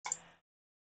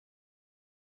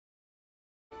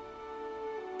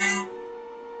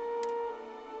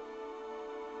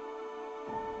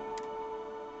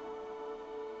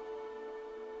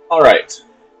Alright,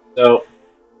 so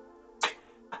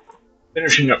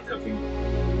finishing up cooking,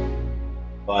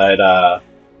 but I'm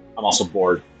also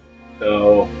bored.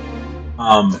 So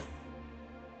I'm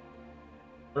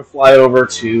gonna fly over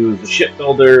to the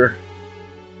shipbuilder.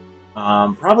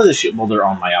 Probably the shipbuilder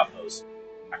on my outpost,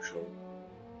 actually.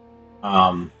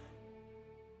 Um,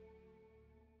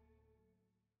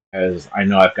 as I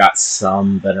know I've got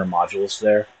some better modules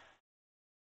there.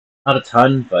 Not a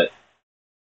ton, but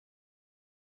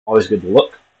always good to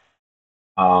look.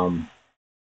 Um,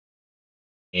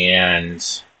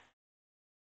 and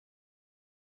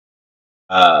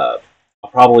I'll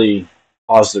probably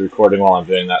pause the recording while I'm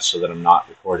doing that so that I'm not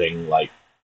recording like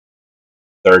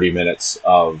 30 minutes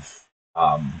of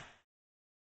AFK,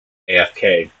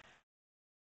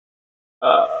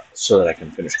 so that I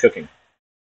can finish cooking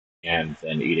and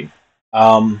then eating.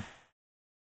 Um,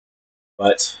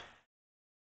 but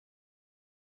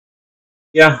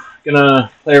yeah, gonna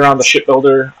play around the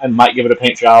shipbuilder. I might give it a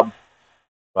paint job,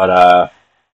 but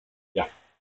yeah,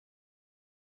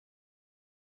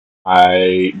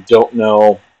 I don't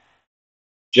know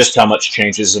just how much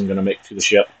changes I'm gonna make to the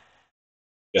ship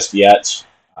just yet.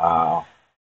 Uh,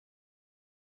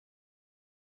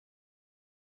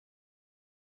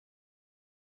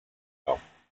 so.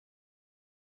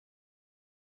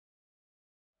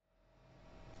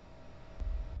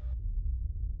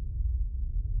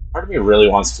 Part of me really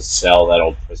wants to sell that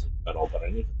old prison metal, but I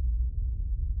need to.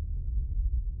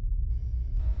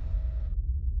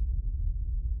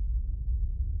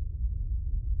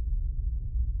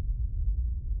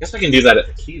 I guess I can do that at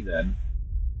the key then,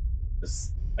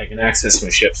 because I can access my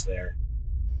ships there.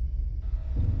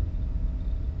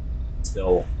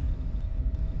 Still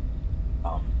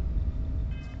um,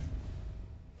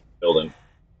 building.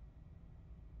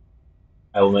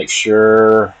 I will make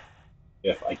sure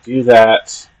if I do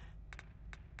that.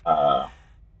 Uh,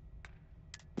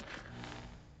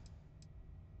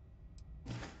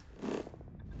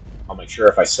 I'll make sure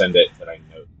if I send it that I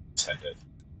know to send it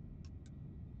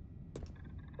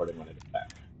according when I get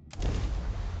back.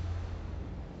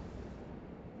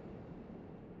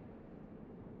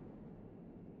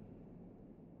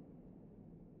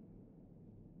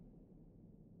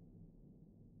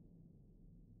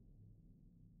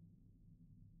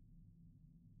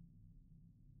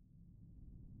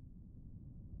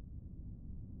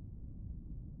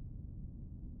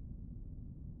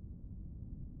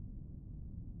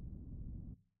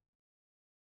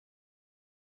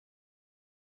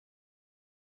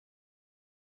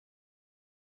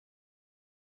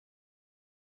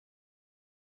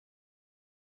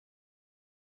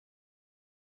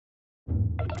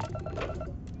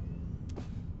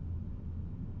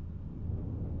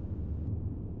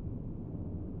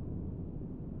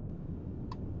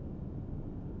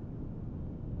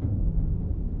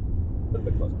 A little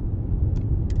bit closer.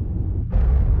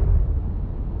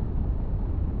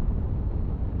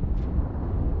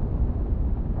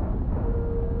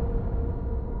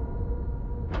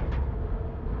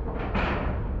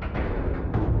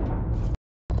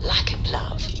 Like a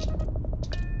glove.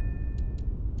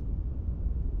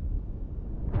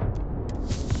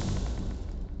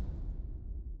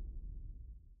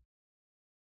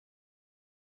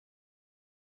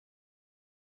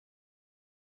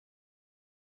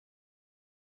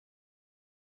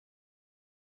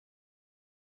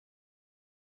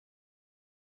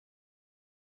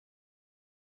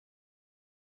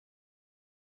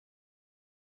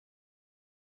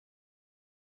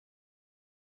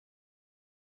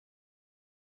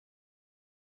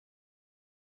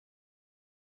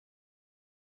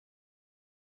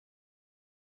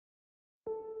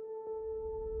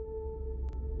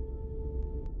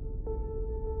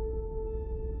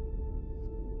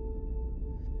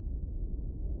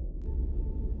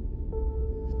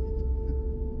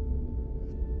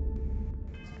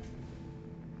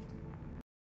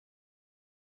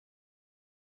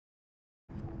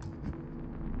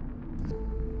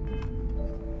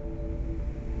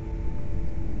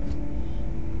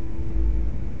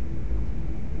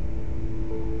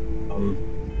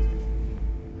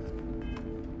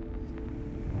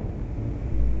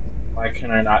 Why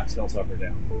can I not tilt up or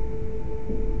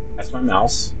down? That's my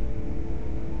mouse.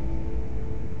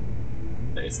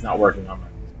 It's not working on my.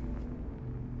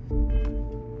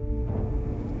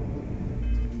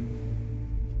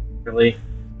 Really?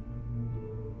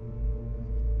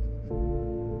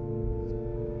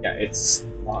 Yeah, it's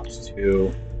locked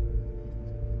to.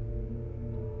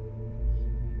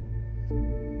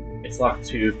 It's locked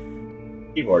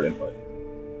to keyboard input.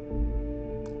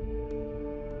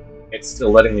 It's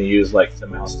still letting me use like the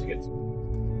mouse to get to,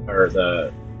 or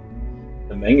the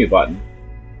menu button.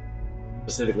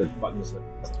 Specifically, buttons that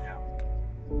it doesn't have.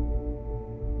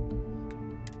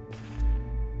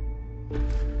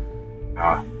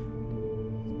 Ah,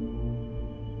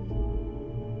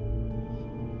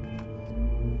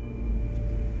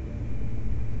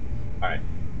 alright.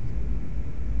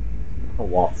 I'll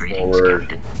walk Greetings, forward.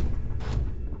 Captain.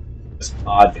 This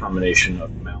odd combination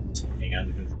of mouse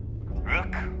and control.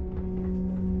 Rook?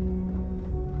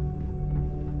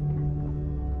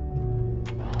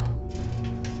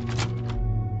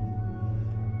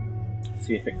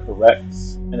 See if it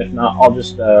corrects, and if not, I'll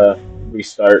just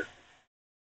restart.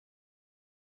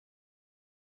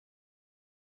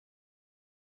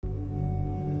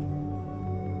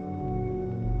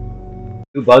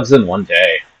 Two bugs in one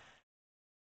day.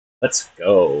 Let's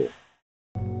go.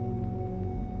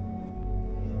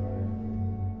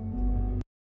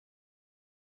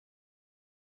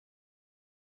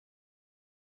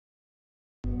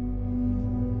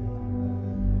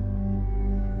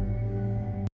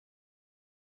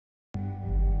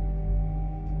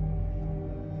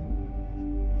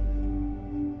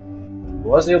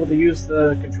 I was able to use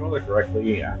the controller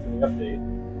correctly after the update.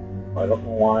 I don't know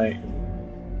why it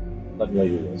would suddenly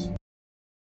do this.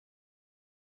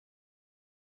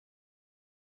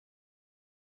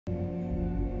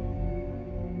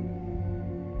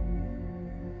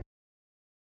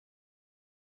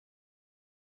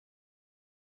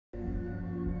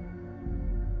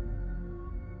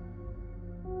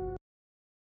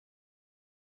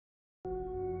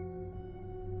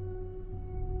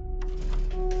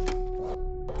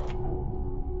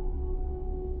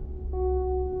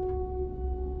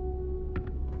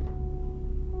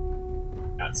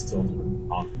 That's still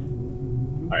wrong.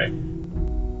 Alright.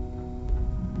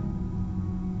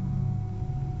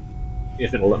 See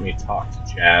if it'll let me talk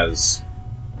to Jazz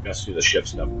just through the ship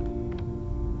stuff.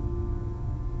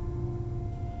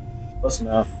 Close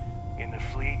enough. In the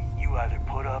fleet, you either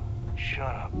put up,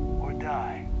 shut up, or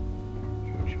die.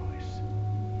 Your choice.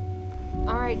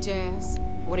 All right, Jazz.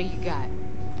 What do you got?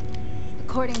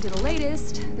 According to the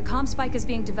latest, the comm spike is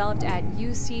being developed at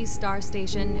UC Star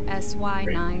Station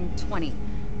SY920.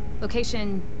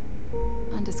 Location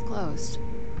undisclosed.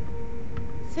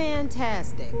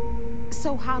 Fantastic.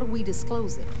 So how do we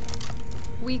disclose it?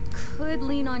 We could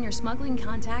lean on your smuggling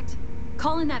contact.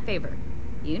 Call in that favor.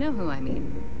 You know who I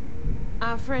mean.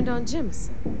 Our friend on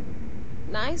Jemison.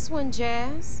 Nice one,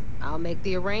 Jazz. I'll make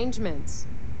the arrangements.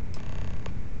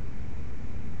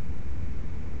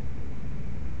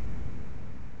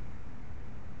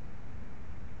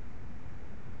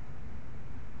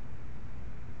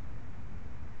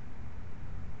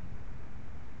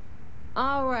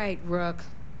 All right, Rook.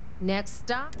 Next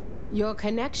stop, your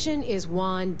connection is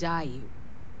Juan Dayu.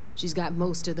 She's got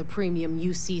most of the premium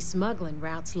UC smuggling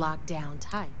routes locked down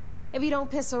tight. If you don't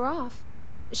piss her off,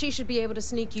 she should be able to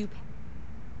sneak you.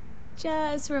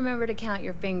 Just remember to count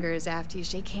your fingers after you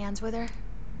shake hands with her.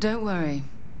 Don't worry.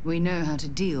 We know how to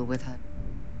deal with her.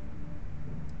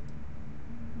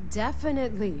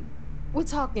 Definitely. We're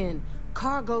talking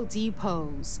cargo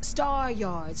depots, star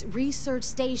yards, research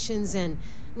stations, and,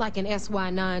 like in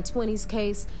SY920's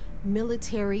case,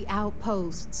 military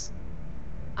outposts.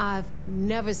 I've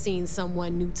never seen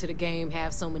someone new to the game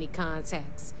have so many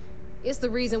contacts. It's the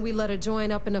reason we let her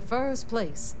join up in the first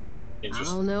place. I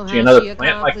don't know See how another she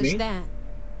plant like accomplished me? that.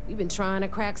 We've been trying to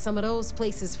crack some of those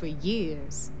places for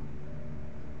years.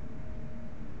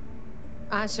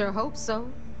 I sure hope so.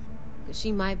 Because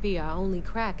she might be our only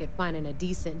crack at finding a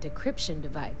decent decryption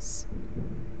device.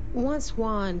 Once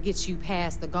Juan gets you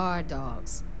past the guard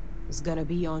dogs, it's gonna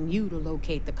be on you to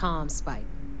locate the comm spike.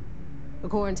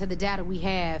 According to the data we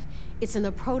have, it's in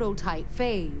the prototype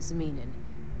phase, meaning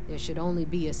there should only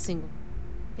be a single...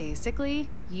 Basically,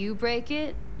 you break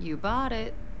it, you bought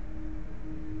it.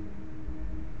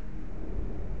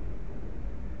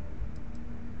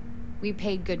 We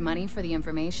paid good money for the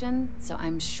information, so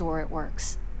I'm sure it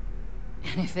works.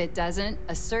 And if it doesn't,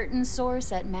 a certain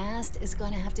source at Mast is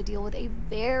gonna have to deal with a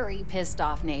very pissed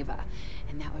off Neva.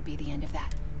 And that would be the end of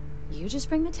that. You just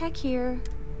bring the tech here.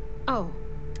 Oh.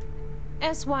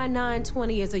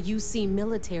 SY920 is a UC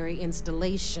military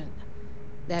installation.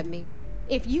 That means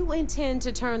if you intend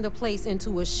to turn the place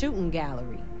into a shooting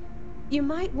gallery, you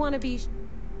might want to be...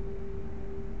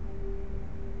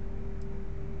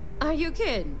 Are you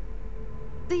kidding?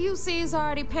 The UC's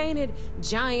already painted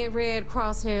giant red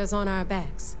crosshairs on our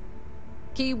backs.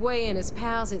 Keyway and his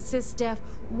pals at SysDef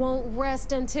won't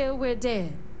rest until we're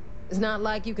dead. It's not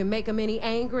like you can make them any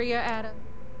angrier at us.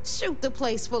 Shoot the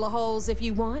place full of holes if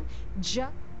you want.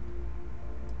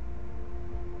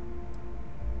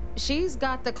 She's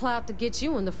got the clout to get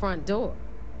you in the front door.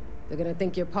 They're gonna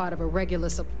think you're part of a regular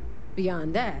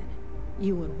Beyond that,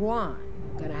 you and Juan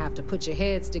are gonna have to put your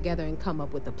heads together and come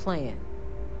up with a plan.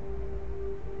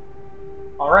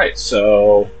 Alright,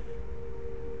 so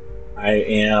I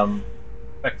am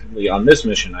effectively on this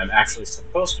mission. I'm actually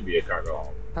supposed to be a cargo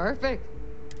hauler. Perfect.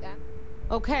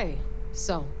 Okay,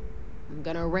 so I'm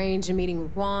gonna arrange a meeting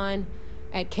with Juan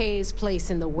at Kay's place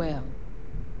in the well.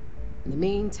 In the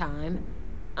meantime,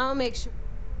 I'll make sure.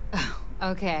 Oh,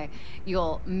 okay.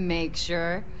 You'll make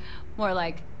sure. More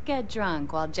like get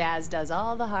drunk while Jazz does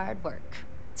all the hard work.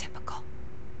 Typical.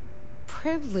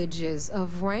 Privileges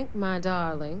of rank, my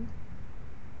darling.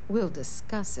 We'll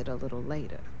discuss it a little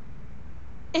later.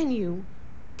 And you,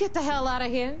 get the hell out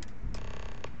of here.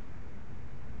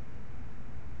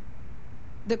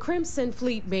 The Crimson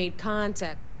Fleet made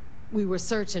contact. We were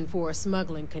searching for a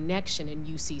smuggling connection in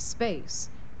UC space,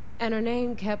 and her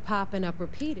name kept popping up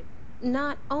repeated.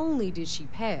 Not only did she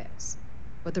pass,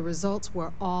 but the results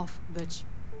were off the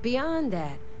beyond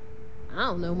that, I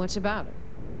don't know much about her.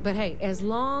 But hey, as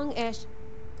long as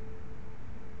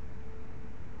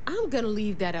I'm gonna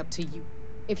leave that up to you.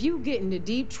 If you get into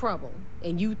deep trouble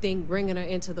and you think bringing her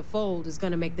into the fold is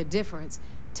gonna make the difference,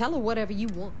 tell her whatever you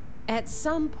want. At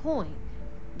some point,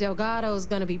 Delgado's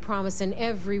gonna be promising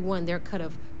everyone their cut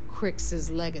of Crix's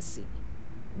legacy.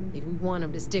 If we want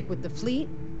him to stick with the fleet,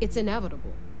 it's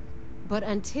inevitable. But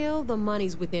until the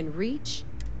money's within reach,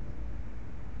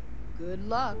 good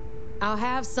luck. I'll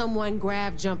have someone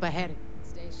grab jump ahead of you.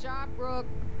 Stay sharp, Brooke.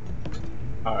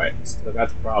 Alright, so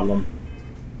that's the problem.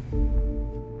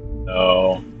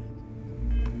 So,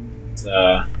 it's,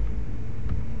 talk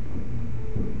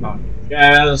to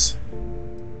Jazz.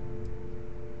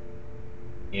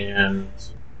 And,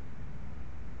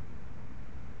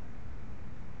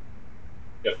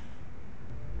 yep.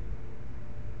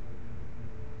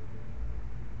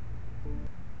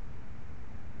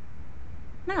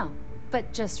 No,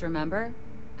 but just remember,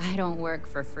 I don't work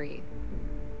for free.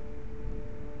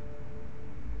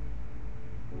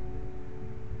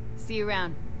 See you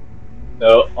around.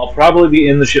 So, I'll probably be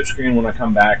in the ship screen when I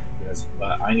come back,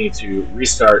 but I need to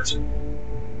restart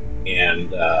and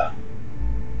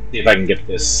see if I can get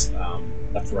this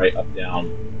left, right, up,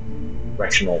 down,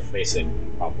 directional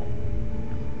facing problem.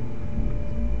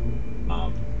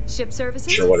 Ship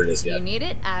services? Sure what it is yet. You need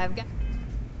it? I've got...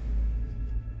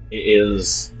 It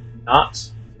is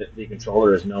not that the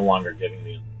controller is no longer giving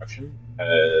the instruction,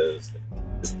 as the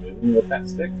controller is moving with that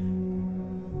stick.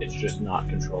 It's just not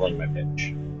controlling my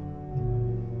pitch.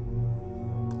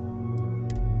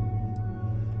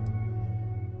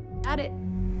 Got it.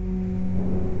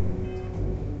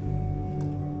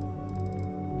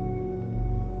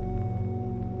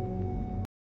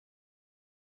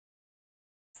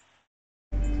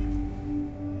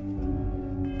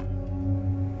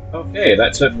 Okay,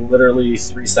 that took literally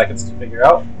 3 seconds to figure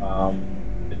out.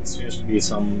 It seems to be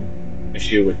some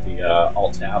issue with the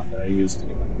Alt tab that I used to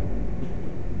get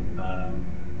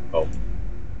oh,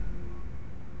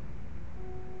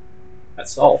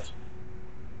 that's solved.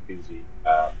 Use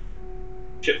the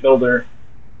chip builder.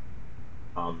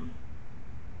 Like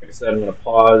I said, I'm going to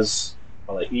pause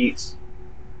while I eat,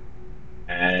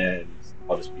 and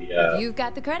I'll just be. If you've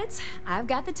got the credits, I've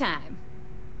got the time.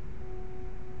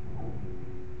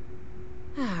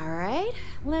 All right,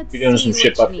 let's be doing some see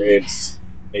ship what you need. upgrades,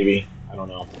 maybe. I don't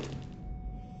know.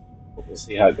 We'll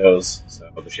see how it goes. So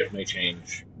the ship may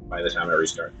change by the time I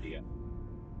restart the.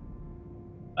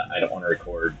 I don't want to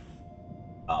record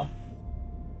down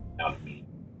to me.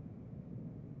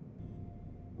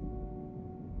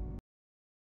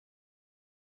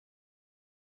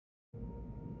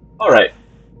 All right.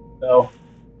 So,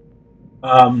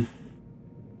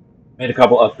 made a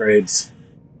couple upgrades.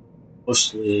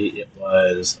 Mostly, it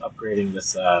was upgrading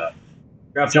this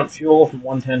grab jump fuel from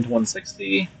 110 to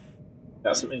 160.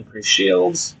 Got some increased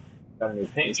shields. Got a new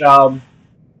paint job.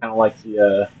 Kind of like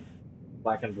the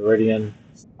Black and Viridian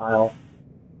style.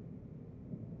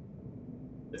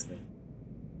 It's me.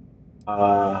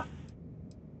 I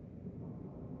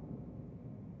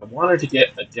wanted to get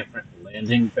a different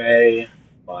landing bay,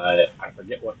 but I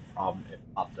forget what problem it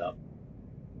popped up.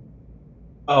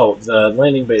 Oh, the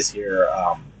landing base here.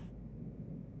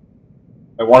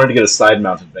 I wanted to get a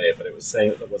side-mounted bay, but it was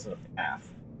saying that there wasn't a path.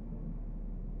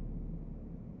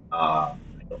 I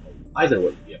don't know why there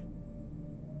wouldn't be a path.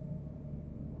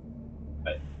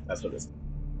 But that's what it is.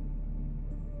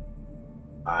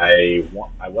 I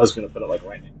was going to put it like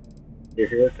right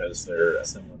here because they're a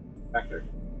similar factor,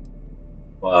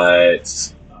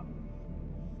 but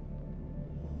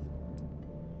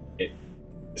it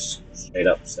just straight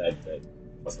up said that it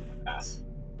wasn't a path.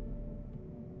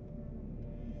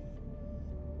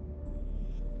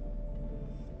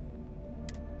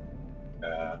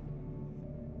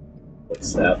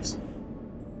 accept.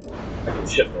 Active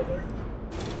shipbuilder.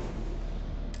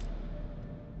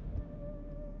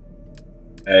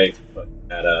 Okay, put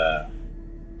that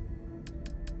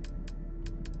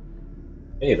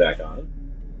mini back on.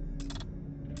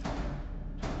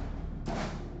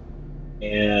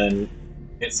 And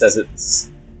it says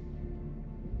it's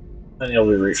unable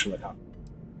to be reached from the cockpit.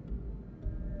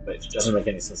 Which doesn't make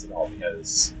any sense at all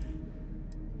because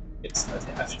it's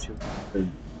attached to the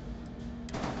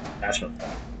attachment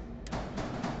point.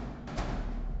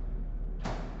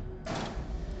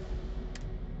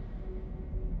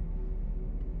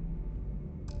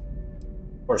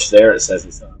 Of course, there it says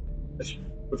it's not,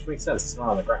 which makes sense. It's not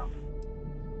on the ground.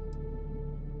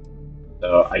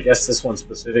 So I guess this one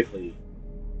specifically,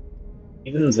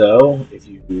 even though if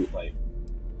you like,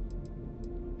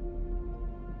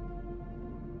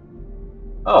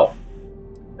 oh,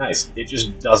 nice, it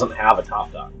just doesn't have a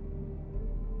top dock.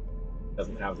 It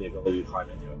doesn't have the ability to climb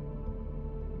into it.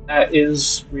 That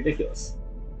is ridiculous.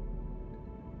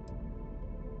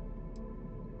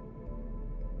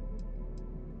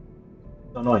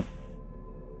 So annoying.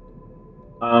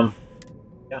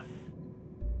 Yeah.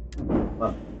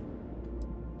 Well,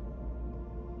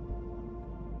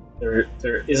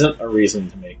 there isn't a reason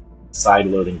to make side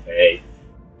loading bay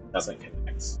doesn't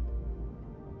connect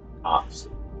tops.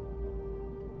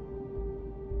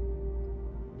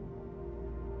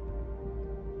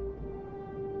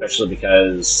 Especially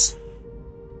because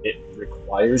it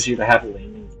requires you to have a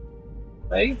landing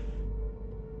bay.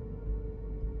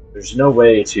 There's no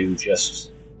way to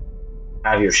just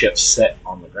have your ship set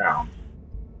on the ground.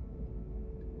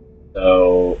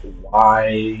 So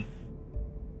why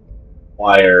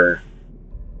require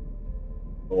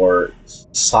or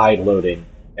side loading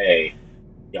A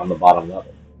be on the bottom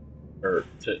level? Or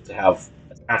to have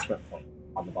attachment point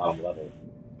on the bottom level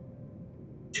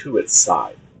to its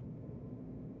side.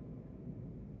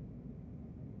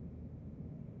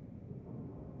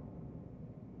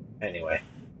 Anyway.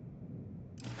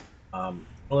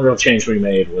 The only real change we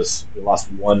made was we lost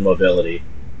one mobility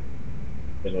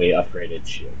when we upgraded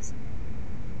shields.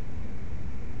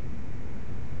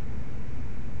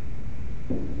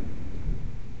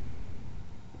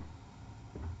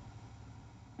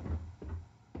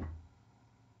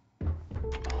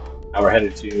 Now we're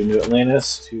headed to New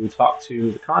Atlantis to talk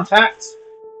to the contacts.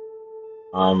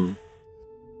 We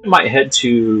might head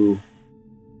to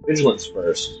Vigilance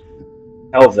first.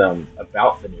 Tell them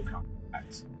about the new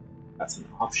contacts. That's an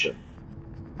option.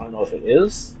 I don't know if it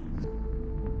is,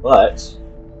 but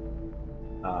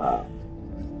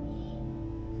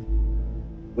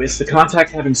with the contact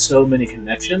having so many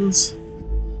connections,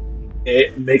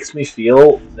 it makes me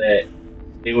feel that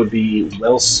it would be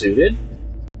well suited,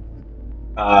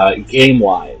 game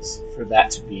wise, for that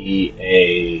to be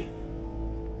a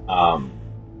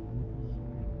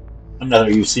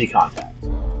another UC contact.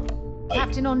 Like,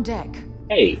 Captain on deck.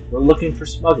 hey, we're looking for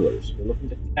smugglers. We're looking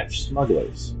to catch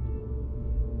smugglers.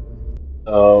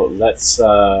 So let's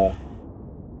we're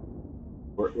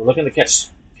looking to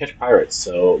catch pirates.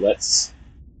 So let's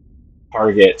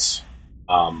target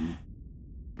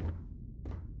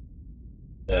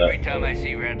Every time I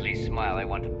see Radley smile, I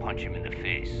want to punch him in the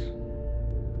face.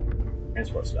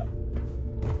 transport stuff.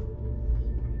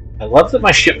 I love that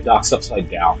my ship docks upside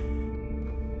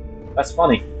down. That's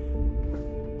funny.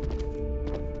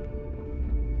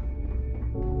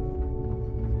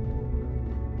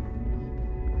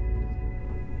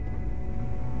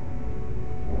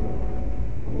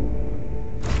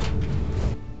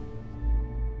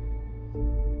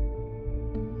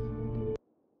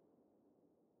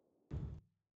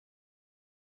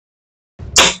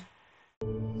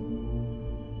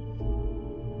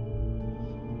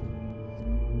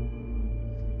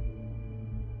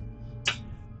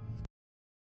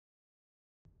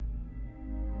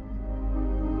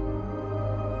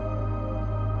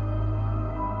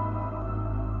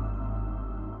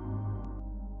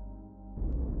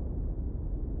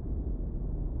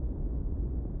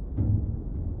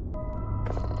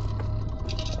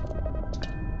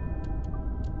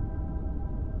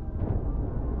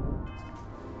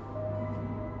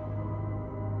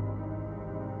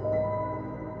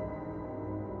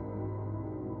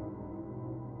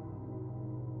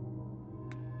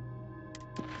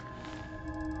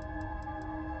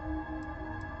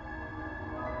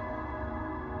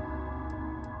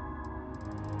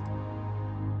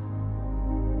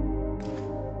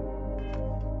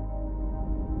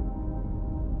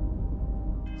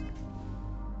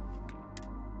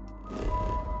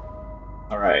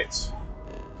 Alright.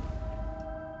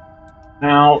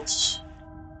 Out.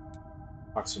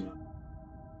 Proxima.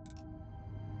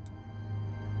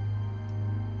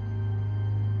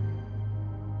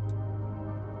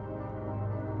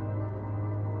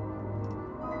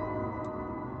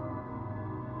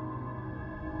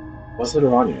 Was it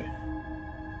Aranya?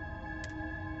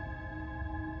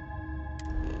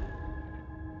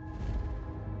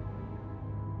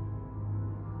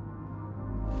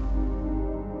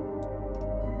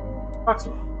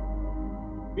 Proxima.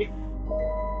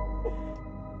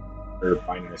 Or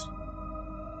binary.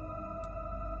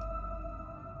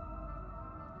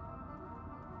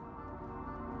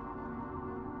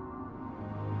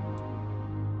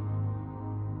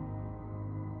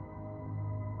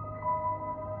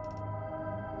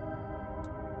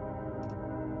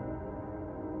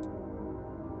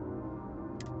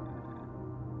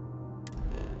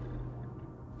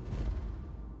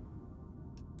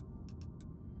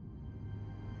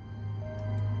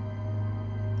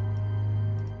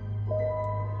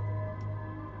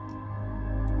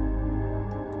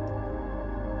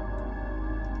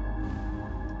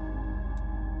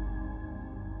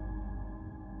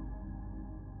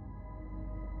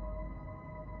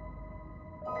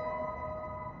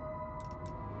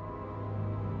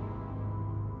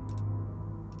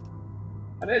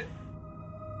 That it?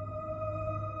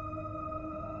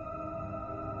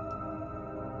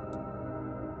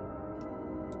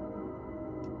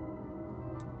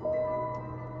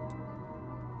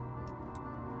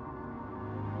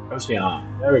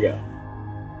 Ocean. There we go.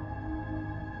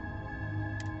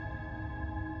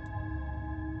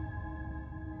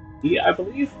 E, I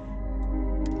believe.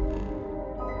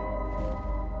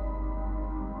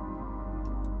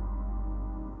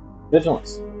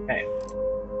 Vigilance. Okay.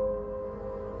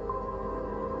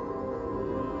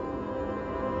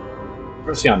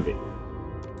 Procyon B.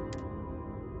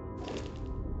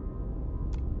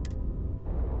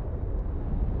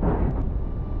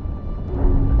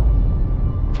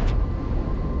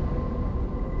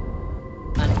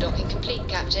 Undocking complete,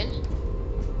 Captain.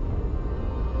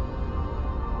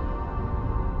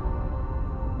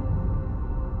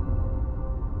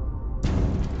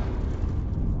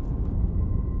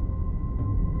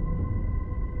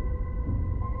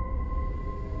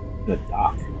 The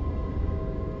dock.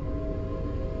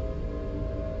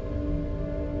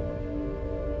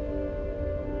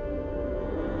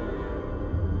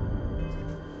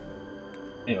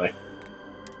 Anyway.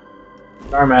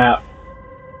 Star map.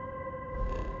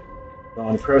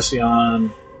 Going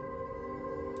Procyon.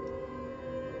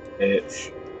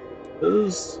 It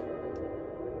is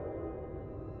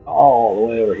all the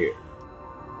way over here.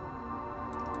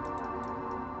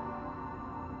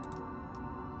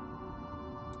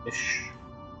 Ish.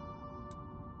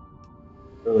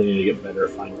 Really need to get better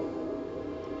at finding.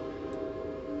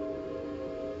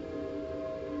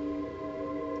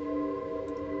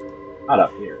 Not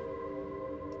up here.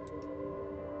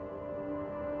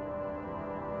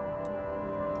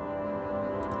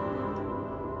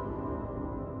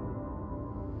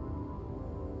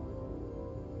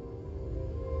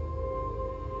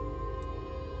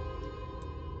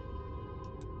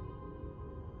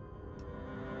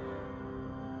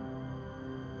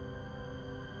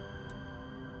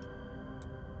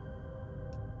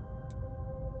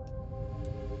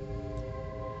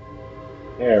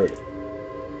 There we go.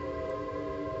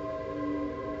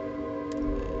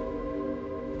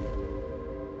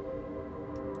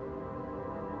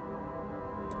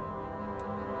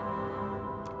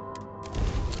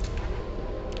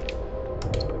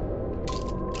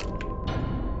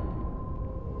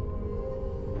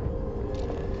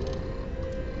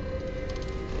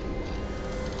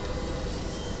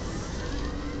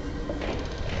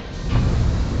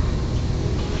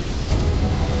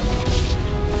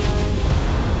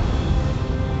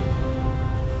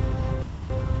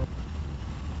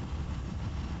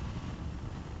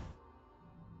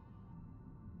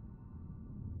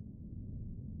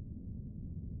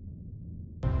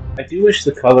 I do wish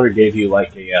the color gave you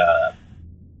like a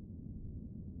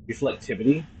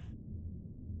reflectivity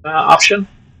option,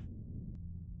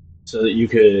 so that you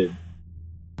could.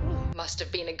 Must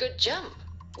have been a good jump.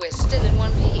 We're still in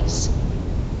one piece.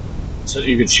 So that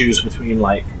you could choose between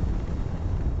like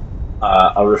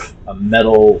a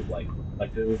metal like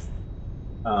reflective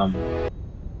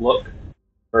look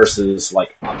versus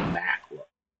like a matte look.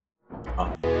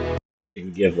 You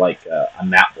can give like a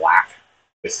matte black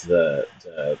with the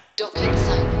Docking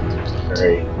cycle complete.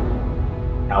 very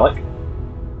metallic.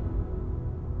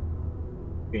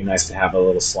 Be nice to have a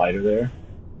little slider there.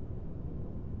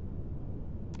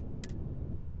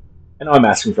 I know I'm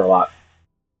asking for a lot.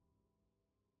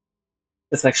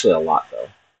 It's actually a lot though.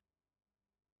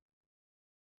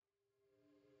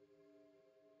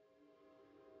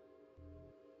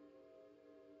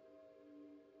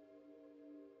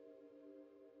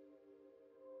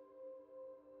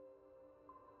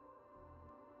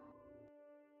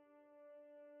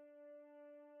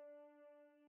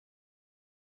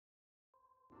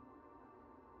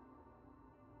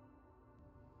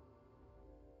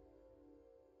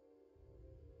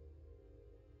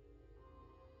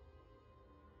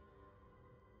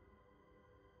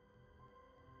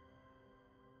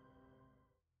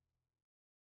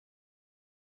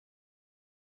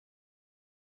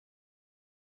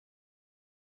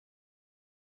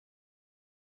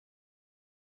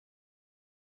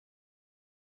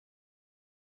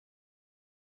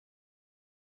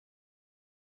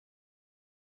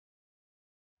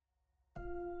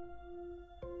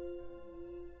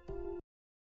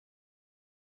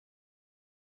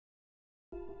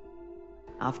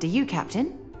 After you,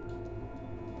 Captain.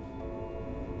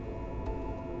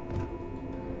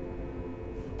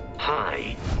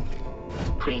 Hi.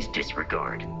 Please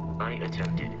disregard. I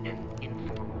attempted an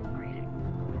informal greeting.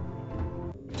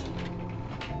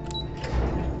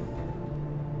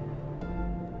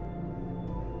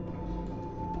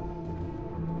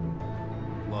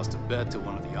 Lost a bet to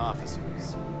one of the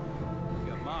officers.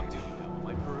 We got mob duty now on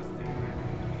my birthday.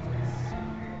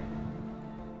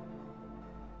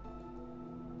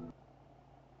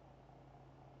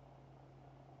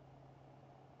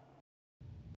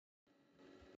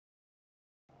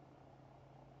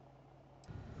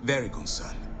 Very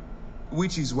concerned.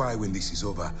 Which is why when this is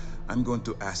over, I'm going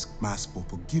to ask Mass for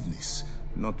forgiveness,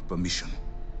 not permission.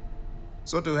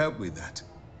 So to help with that,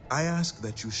 I ask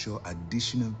that you show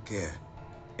additional care.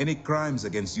 Any crimes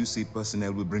against UC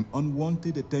personnel will bring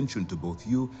unwanted attention to both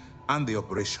you and the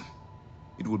operation.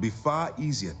 It will be far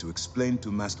easier to explain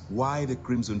to Mast why the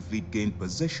Crimson Fleet gained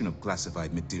possession of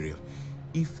classified material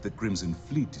if the Crimson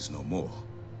Fleet is no more.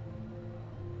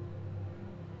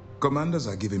 Commanders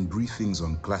are given briefings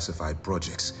on classified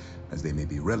projects, as they may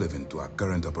be relevant to our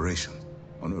current operation.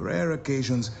 On rare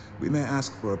occasions, we may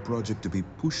ask for a project to be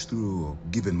pushed through or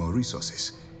given more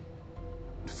resources.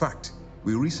 In fact,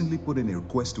 we recently put in a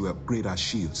request to upgrade our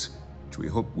shields, which we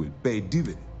hope will pay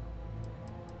dividends.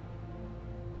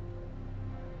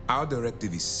 Our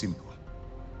directive is simple.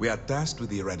 We are tasked with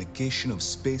the eradication of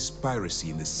space piracy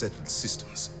in the settled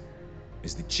systems.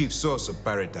 As the chief source of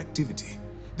pirate activity,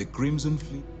 the Crimson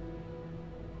Fleet...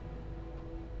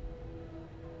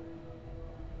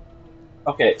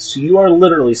 Okay, so you are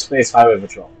literally Space Highway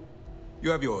Patrol.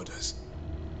 You have your orders.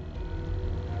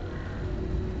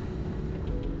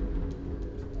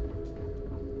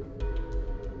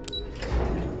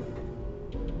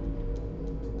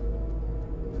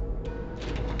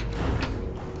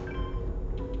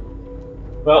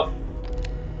 Well,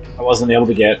 I wasn't able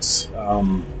to get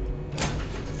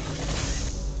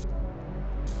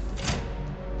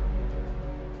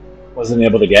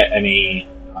any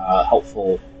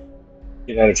helpful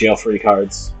get out of jail free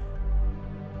cards,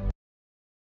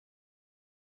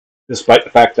 despite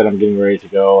the fact that I'm getting ready to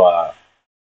go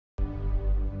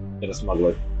get a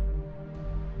smuggler.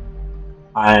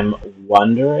 I'm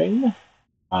wondering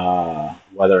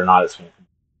whether or not it's going to come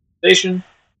to the station.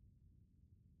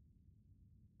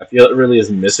 I feel it really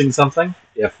is missing something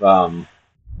if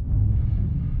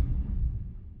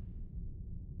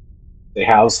they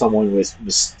have someone with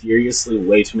mysteriously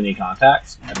way too many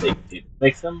contacts and they did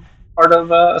make them part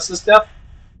of a SysDef.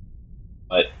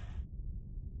 But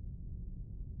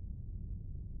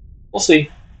we'll see.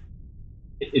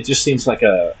 It just seems like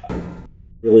a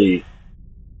really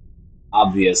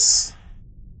obvious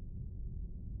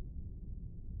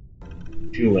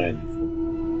shoe-in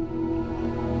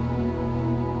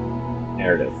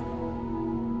narrative.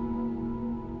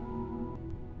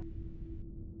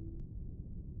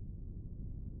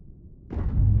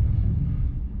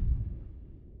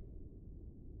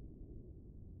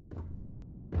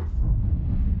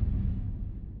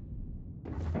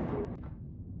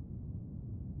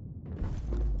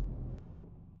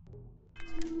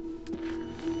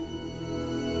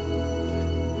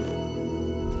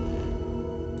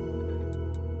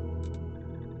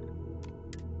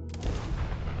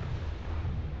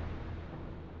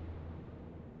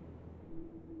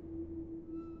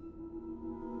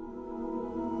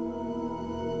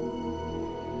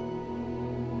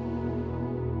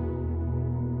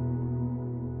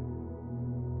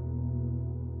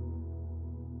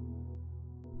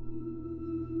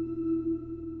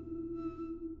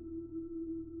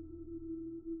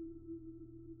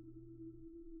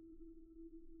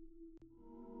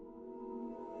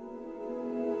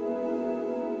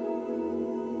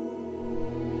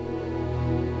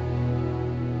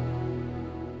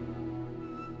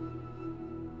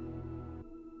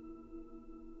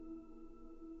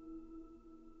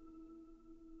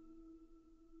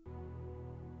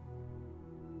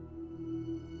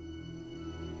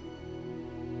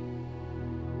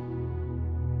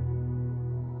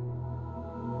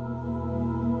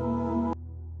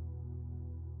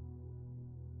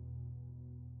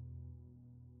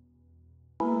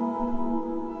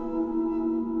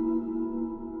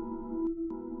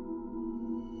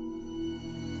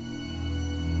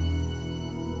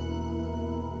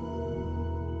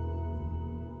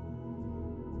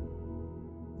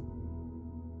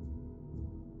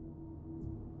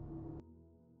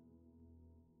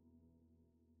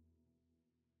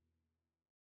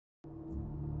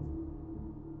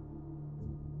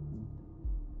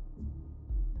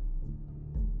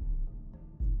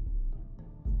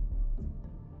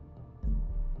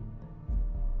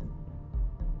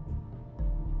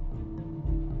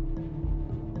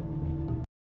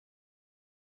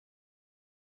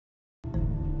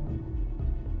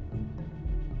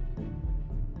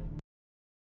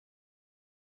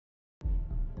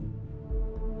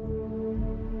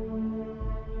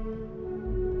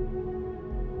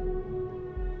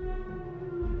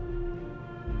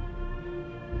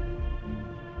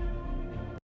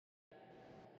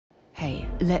 Hey,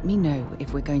 let me know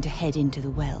if we're going to head into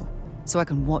the well, so I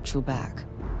can watch your back.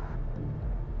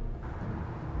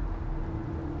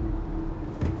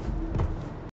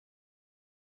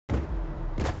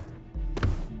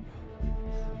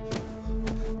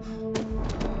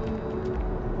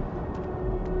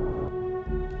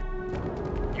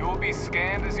 You will be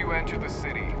scanned as you enter the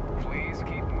city. Please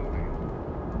keep moving.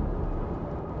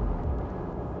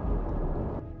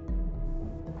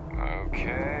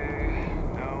 Okay,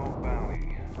 no bounty.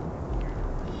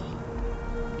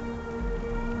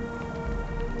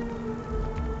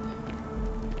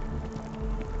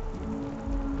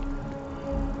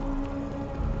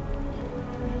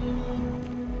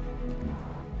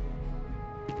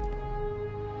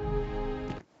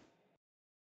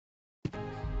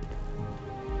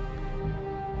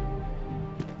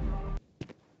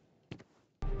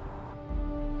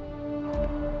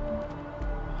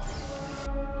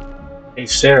 Hey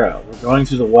Sarah, we're going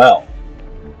to the well.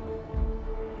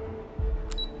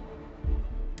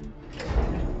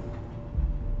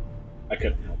 I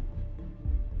couldn't help.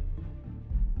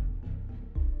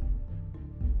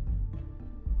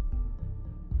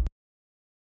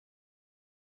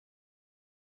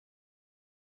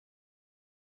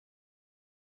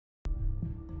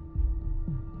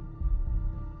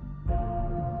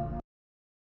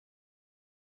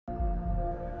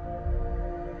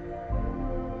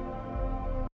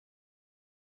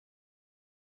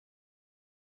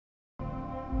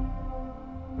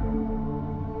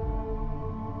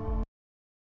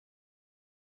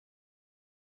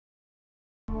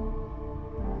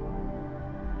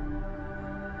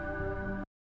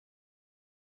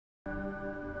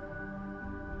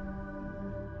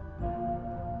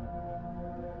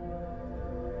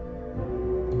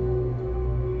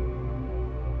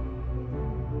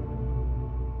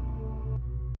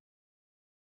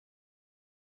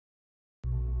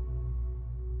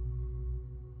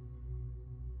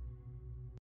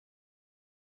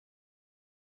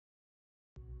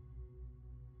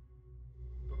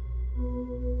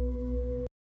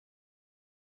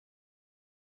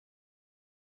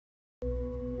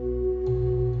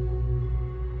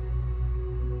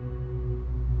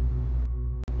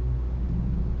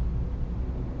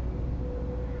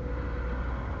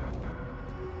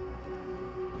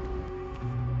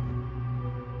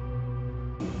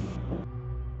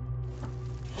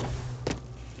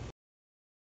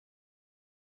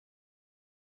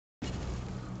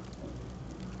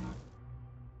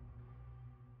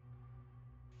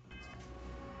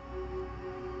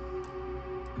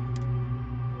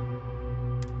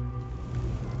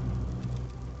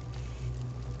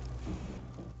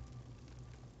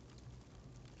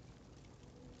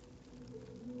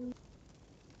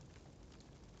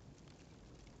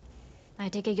 I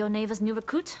take it you're Neva's new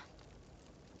recruit?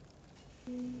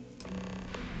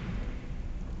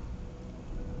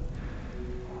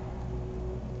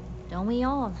 Don't we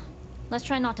all? Let's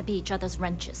try not to be each other's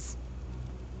wrenches.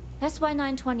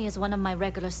 SY920 is one of my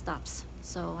regular stops,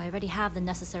 so I already have the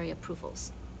necessary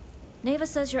approvals. Neva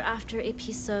says you're after a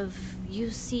piece of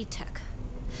UC tech.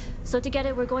 So to get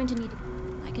it, we're going to need...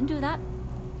 I can do that,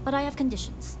 but I have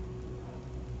conditions.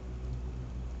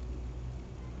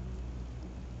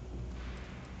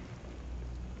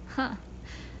 Huh.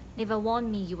 Neva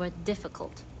warned me you were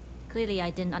difficult. Clearly I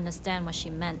didn't understand what she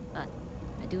meant, but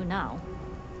I do now.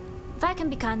 If I can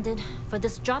be candid, for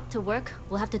this job to work,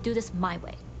 we'll have to do this my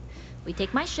way. We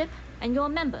take my ship, and you're a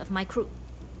member of my crew.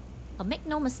 But make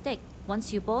no mistake,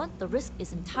 once you board, the risk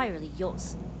is entirely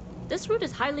yours. This route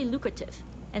is highly lucrative,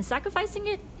 and sacrificing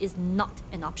it is not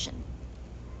an option.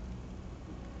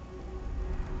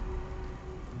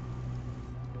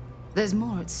 There's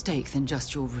more at stake than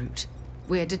just your route.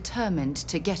 We're determined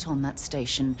to get on that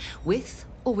station, with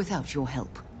or without your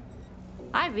help.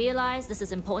 I realize this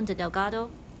is important to Delgado.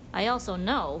 I also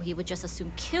know he would just as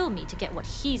soon kill me to get what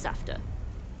he's after.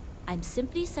 I'm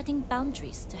simply setting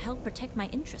boundaries to help protect my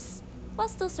interests, while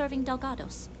still serving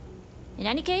Delgado's. In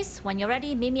any case, when you're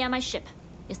ready, meet me at my ship.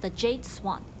 It's the Jade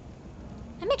Swan.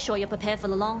 And make sure you're prepared for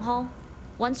the long haul.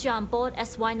 Once you're on board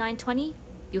SY920,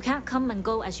 you can't come and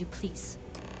go as you please.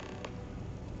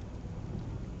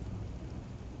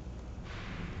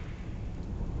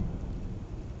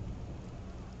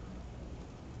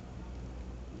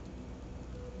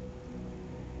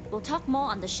 We'll talk more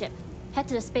on the ship. Head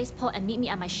to the spaceport and meet me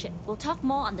at my ship. We'll talk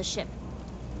more on the ship.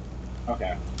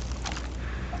 Okay.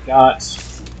 I've got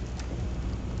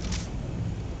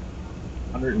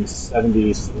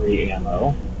 173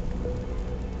 ammo.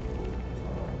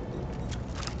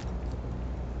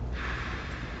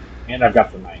 And I've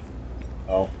got the knife.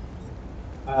 So,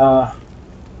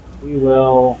 we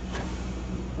will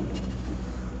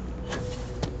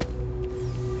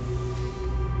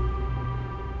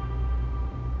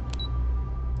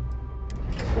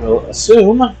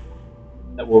assume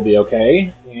that we'll be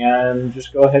okay and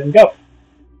just go ahead and go.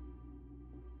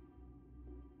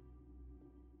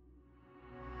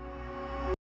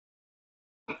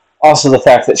 Also, the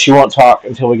fact that she won't talk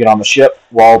until we get on the ship,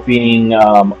 while being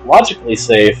logically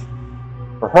safe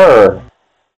for her,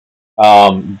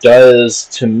 does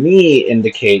to me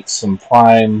indicate some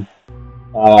prime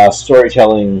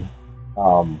storytelling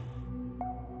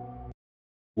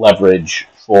leverage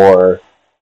for.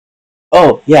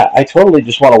 Oh yeah, I totally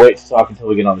just want to wait to talk until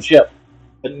we get on the ship.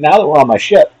 But now that we're on my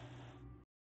ship,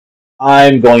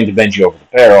 I'm going to bend you over the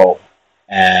barrel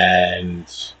and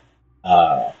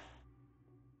uh,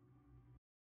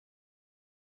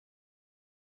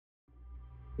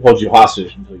 hold you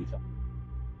hostage until you tell me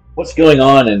what's going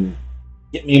on and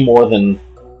get me more than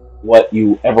what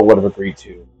you ever would have agreed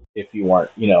to if you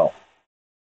weren't, a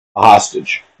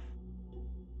hostage.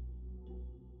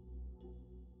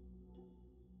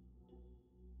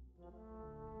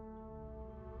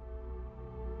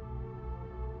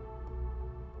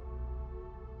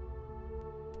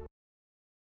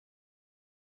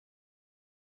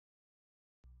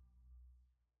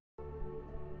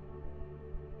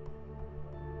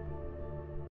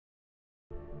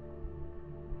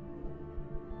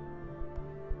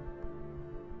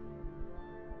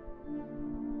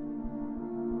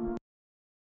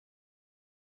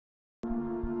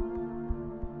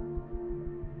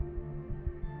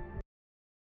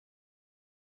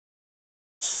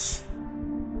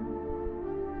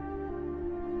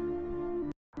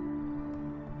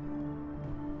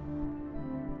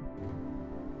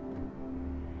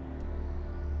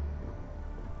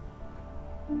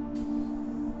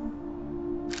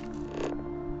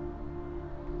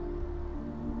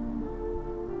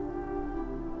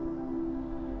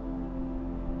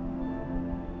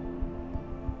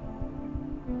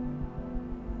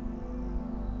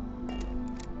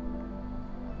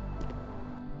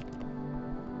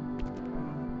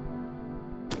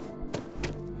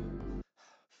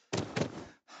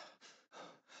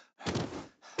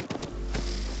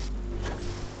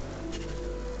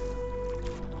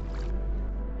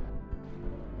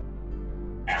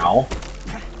 Ow.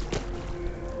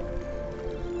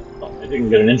 Well, I didn't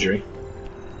get an injury.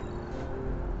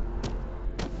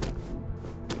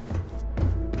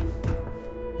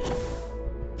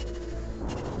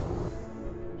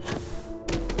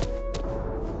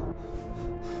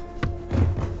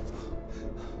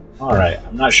 Alright,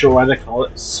 I'm not sure why they call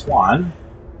it Swan,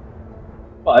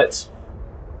 but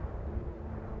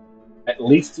at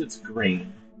least it's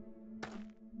green. I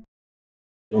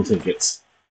don't think it's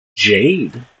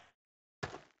Jade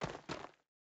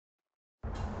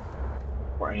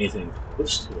or anything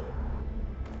close to it.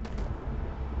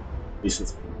 At least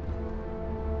it's green.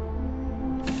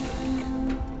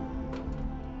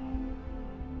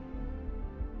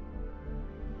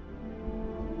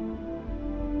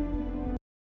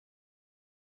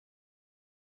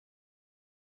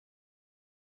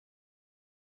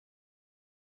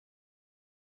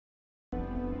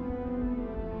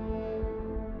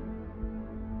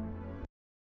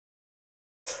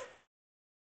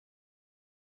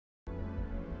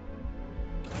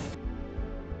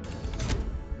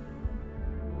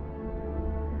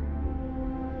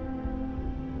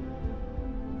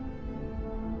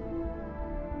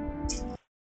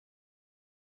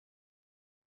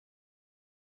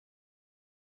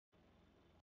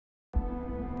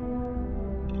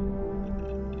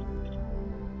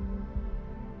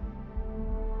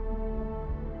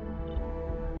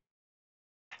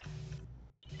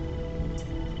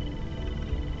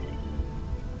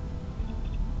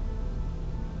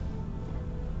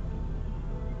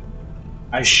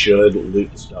 I should loot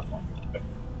the stuff on it.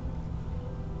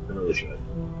 I really should.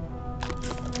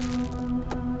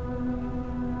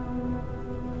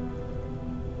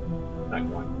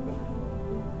 Not going to.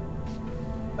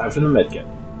 Time for the medkit.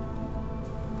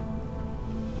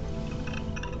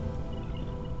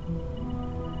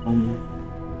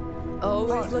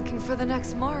 Always looking for the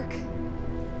next mark.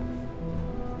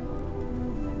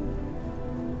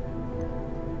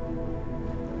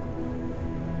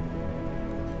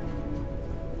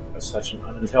 That's such an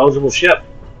unintelligible ship.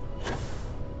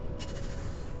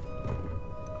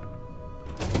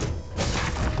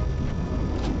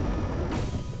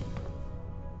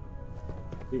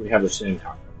 We have the same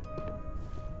cockpit.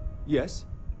 Yes?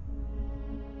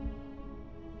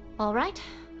 All right,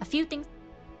 a few things.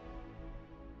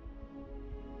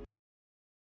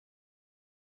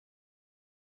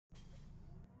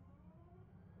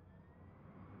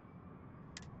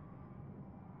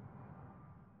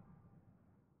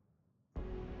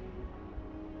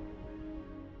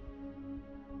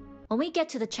 When we get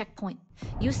to the checkpoint,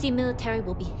 UC military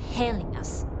will be hailing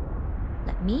us.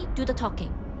 Let me do the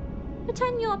talking.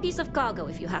 Pretend you're a piece of cargo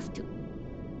if you have to.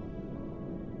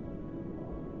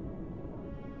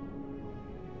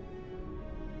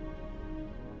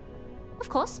 Of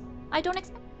course, I don't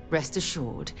expect... Rest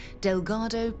assured,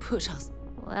 Delgado put us...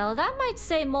 Well, that might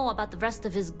say more about the rest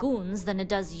of his goons than it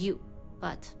does you,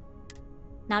 but...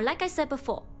 Now, like I said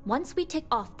before, once we take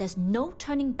off, there's no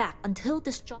turning back until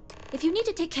this job... If you need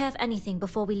to take care of anything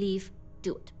before we leave,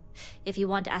 do it. If you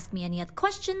want to ask me any other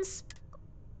questions...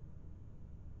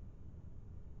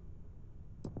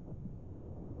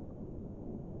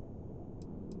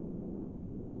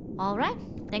 Alright,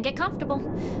 then get comfortable.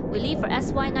 We leave for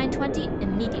SY-920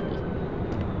 immediately.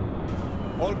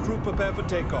 All crew prepare for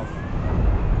takeoff.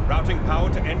 Routing power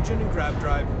to engine and grav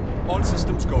drive. All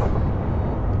systems go.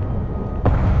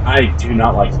 I do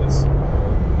not like this.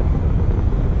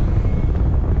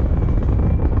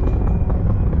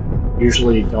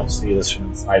 Usually you don't see this from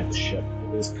inside the ship.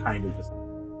 It is kind of just...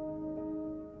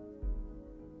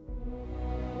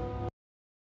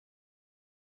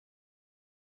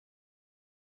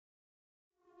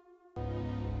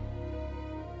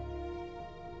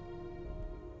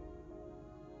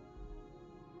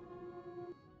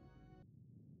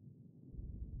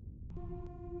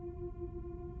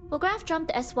 We'll grav jump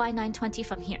the SY-920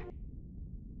 from here.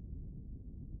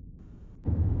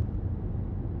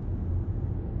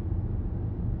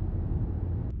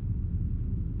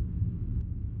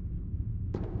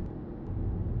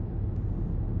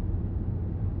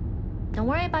 Don't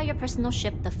worry about your personal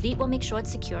ship. The fleet will make sure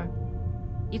it's secure.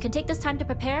 You can take this time to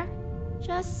prepare.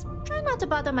 Just try not to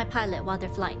bother my pilot while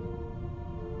they're flying.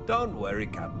 Don't worry,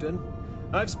 Captain.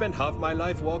 I've spent half my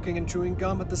life walking and chewing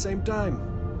gum at the same time.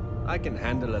 I can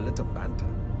handle a little banter.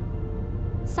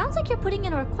 Sounds like you're putting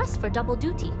in a request for double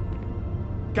duty.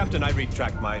 Captain, I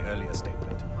retract my earlier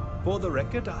statement. For the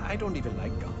record, I don't even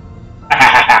like gum.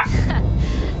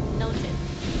 Noted.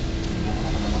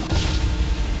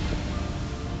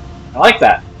 I like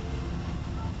that.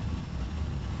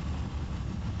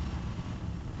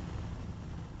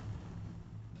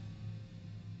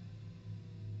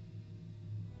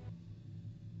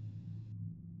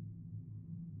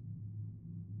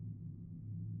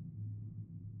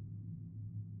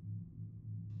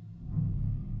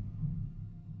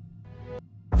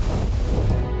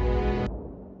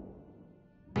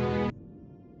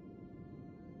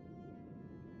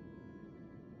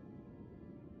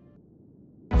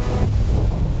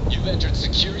 You've entered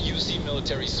secure UC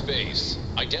military space.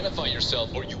 Identify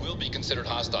yourself or you will be considered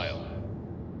hostile.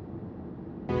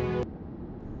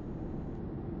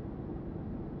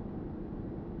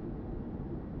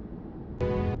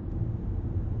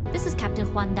 This is Captain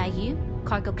Huan Daiyu,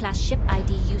 cargo class ship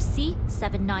ID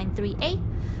UC-7938,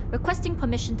 requesting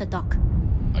permission to dock.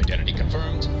 Identity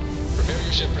confirmed. Prepare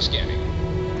your ship for scanning.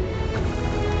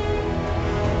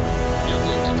 You're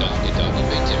clear to dock at docking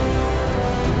bay 2.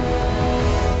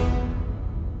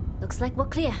 Looks like we're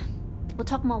clear. We'll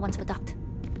talk more once we're docked.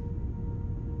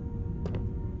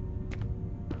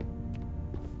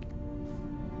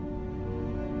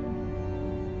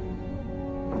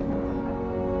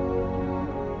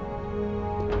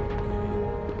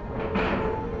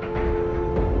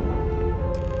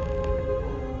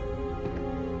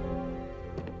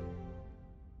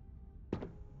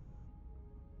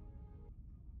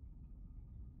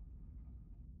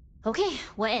 Okay,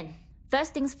 we're in.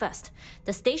 First things first.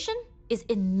 The station is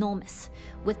enormous,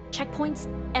 with checkpoints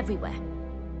everywhere.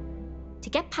 To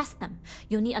get past them,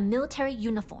 you'll need a military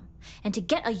uniform. And to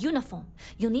get a uniform,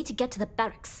 you'll need to get to the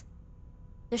barracks.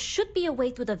 There should be a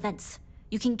way through the vents.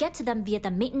 You can get to them via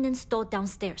the maintenance store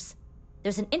downstairs.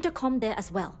 There's an intercom there as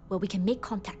well, where we can make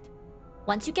contact.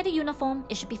 Once you get a uniform,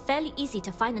 it should be fairly easy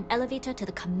to find an elevator to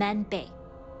the command bay.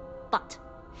 But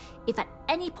if at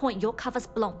any point your cover's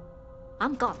blown,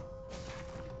 I'm gone.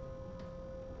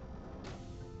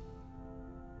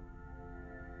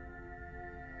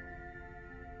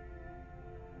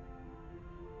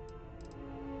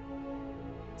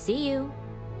 See you.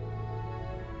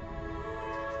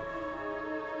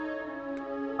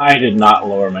 I did not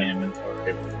lower my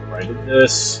inventory before I did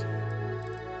this.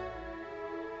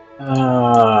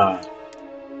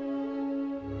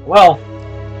 Well,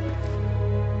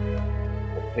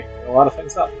 we'll pick a lot of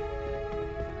things up.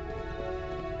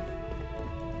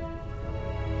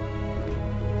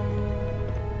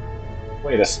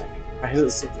 Wait a second. Why is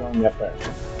it still throwing me up there?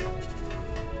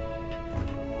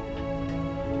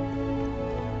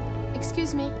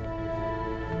 Excuse me.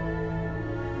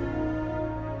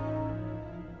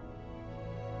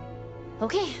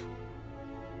 Okay.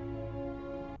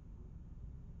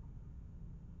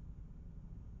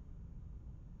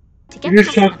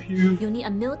 You'll need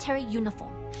a military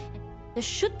uniform. And there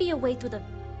should be a way through the...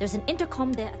 There's an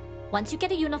intercom there. Once you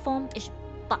get a uniform, it should...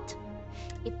 But...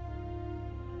 If...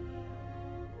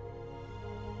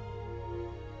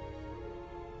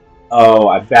 Oh,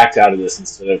 I backed out of this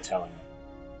instead of telling them.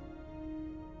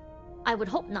 I would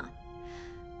hope not.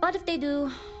 But if they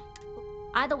do...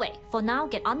 Either way, for now,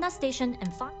 get on that station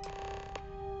and find...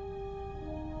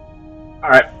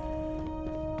 Alright.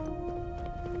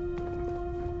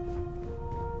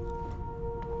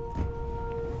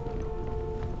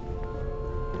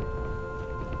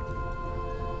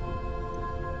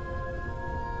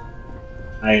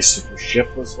 Nice, if your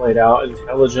ship was laid out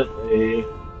intelligently.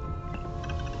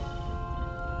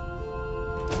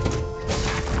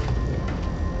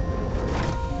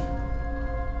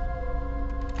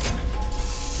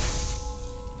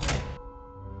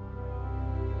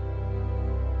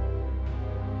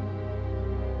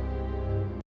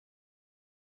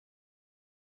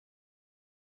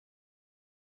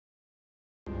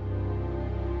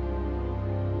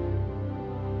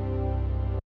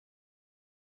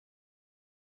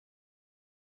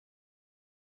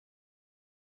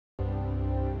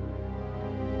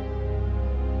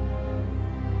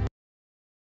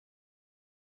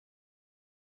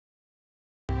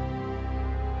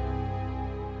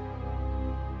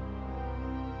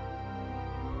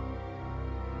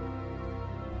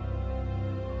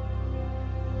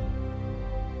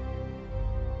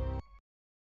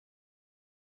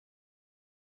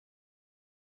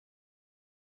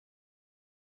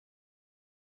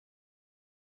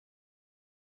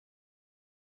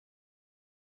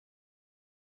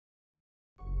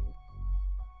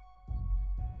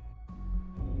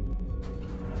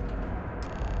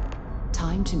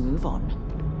 Time to move on.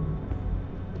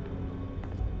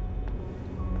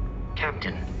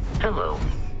 Captain, hello.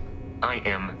 I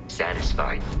am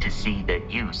satisfied to see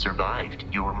that you survived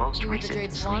your most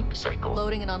recent sleep cycle.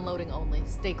 Loading and unloading only.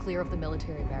 Stay clear of the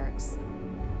military barracks.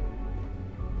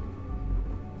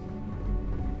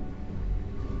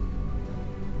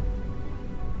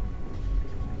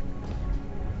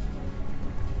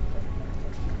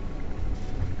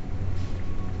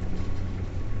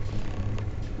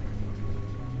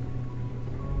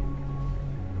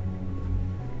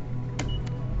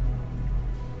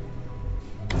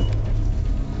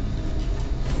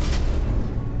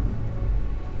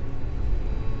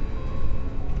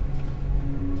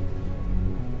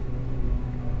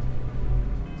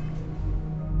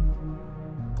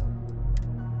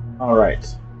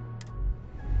 Alright.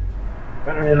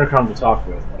 Got an intercom to talk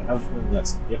with, but I have a feeling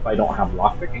that's if I don't have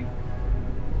lockpicking.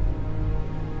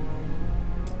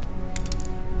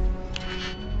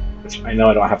 Which I know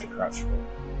I don't have to crouch for.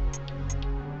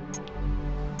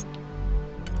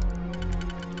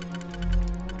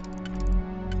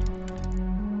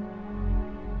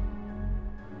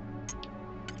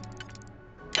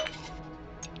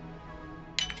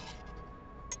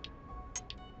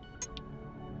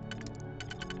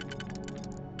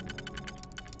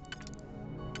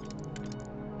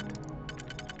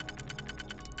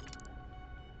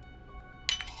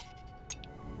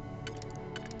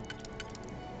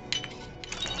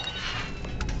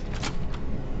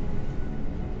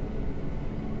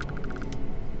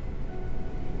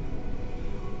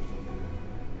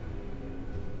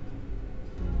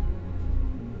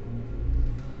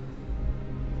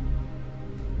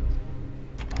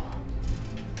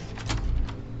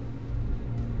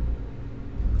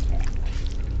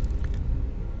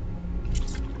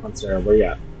 Sarah, where you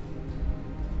at?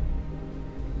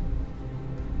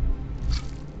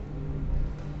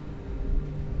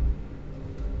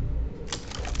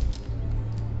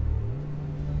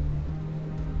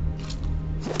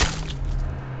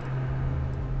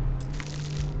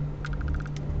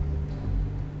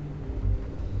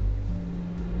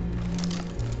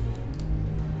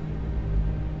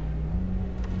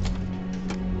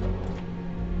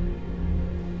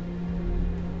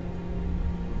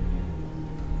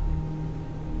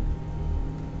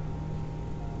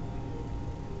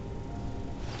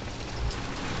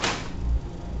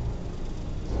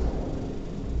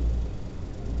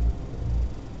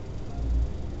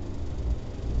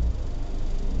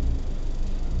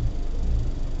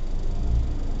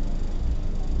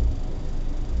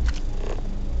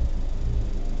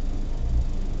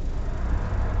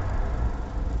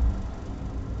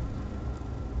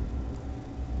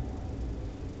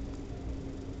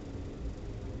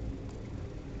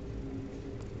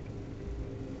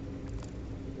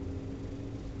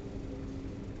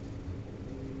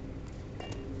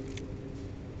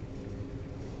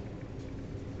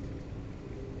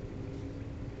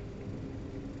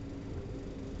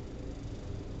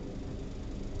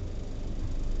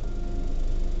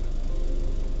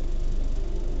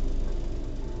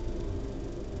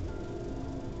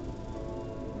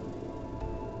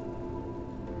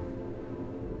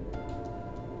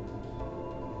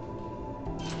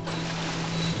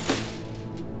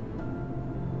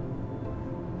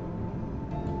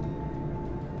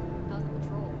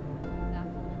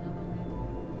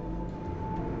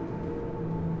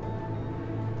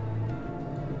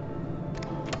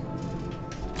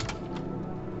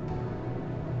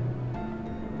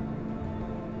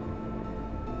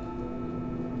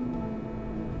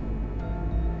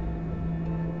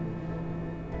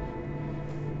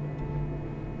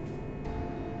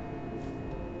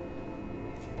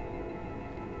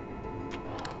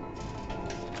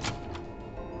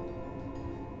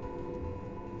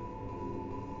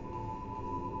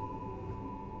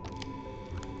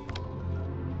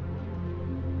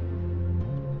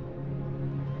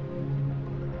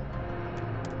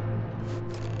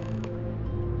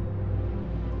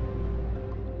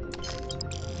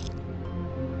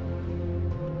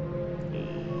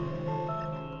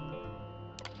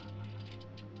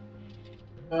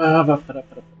 I love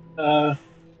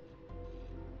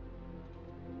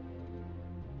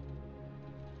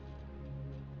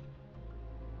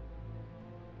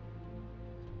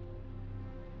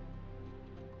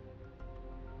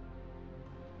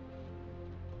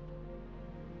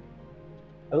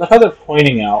how they're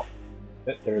pointing out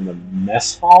that they're in the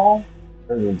mess hall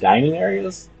or in the dining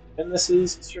areas, and this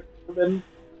is strictly forbidden,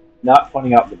 not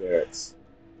pointing out the barracks.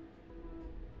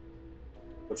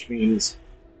 Which means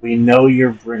we know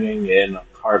you're bringing in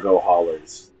cargo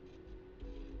haulers.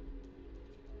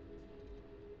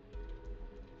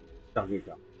 Donkey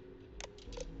Kong.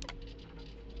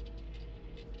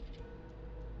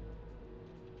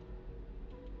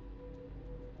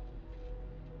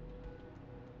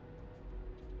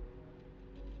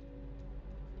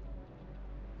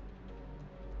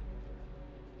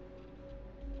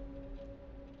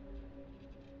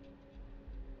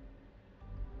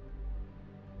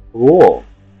 Cool.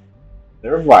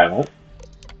 They're violent.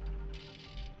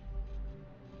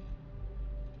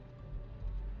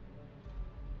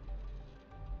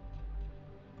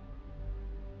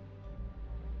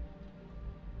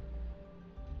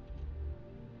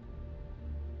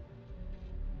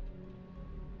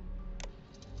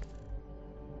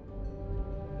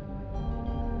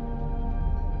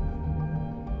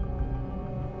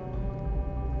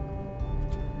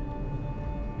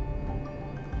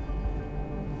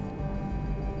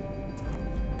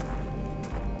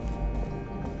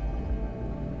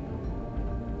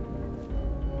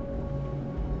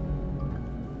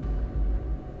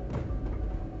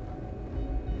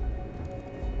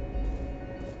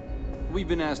 We've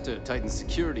been asked to tighten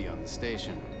security on the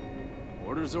station.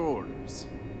 Orders are orders.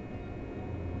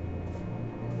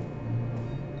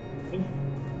 Okay,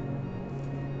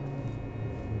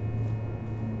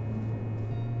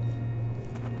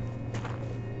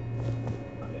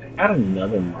 I got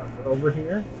another marker over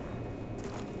here.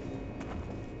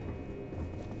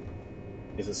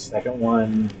 Is the second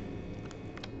one.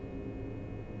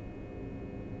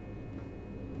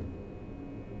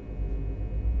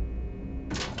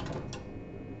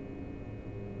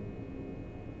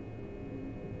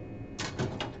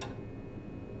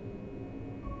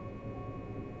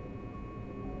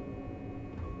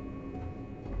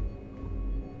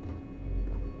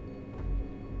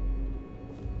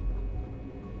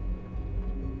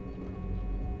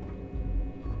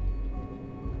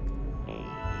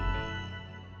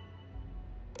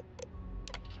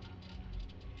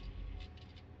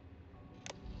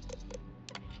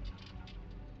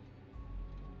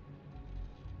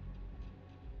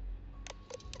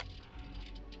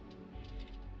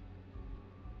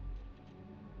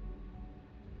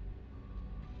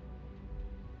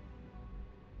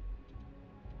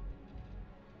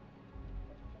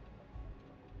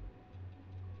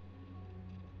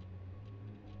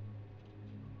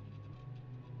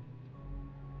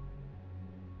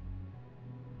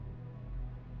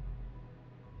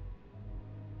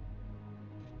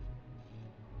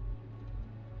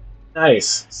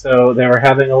 Nice. So they were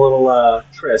having a little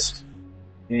tryst,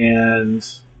 and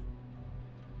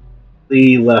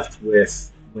Lee left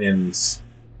with Wynn's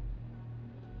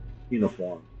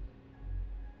uniform.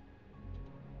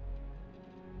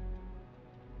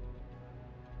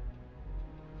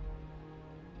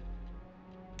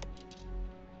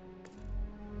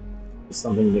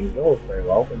 Something didn't go very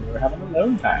well when they were having a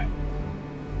alone time.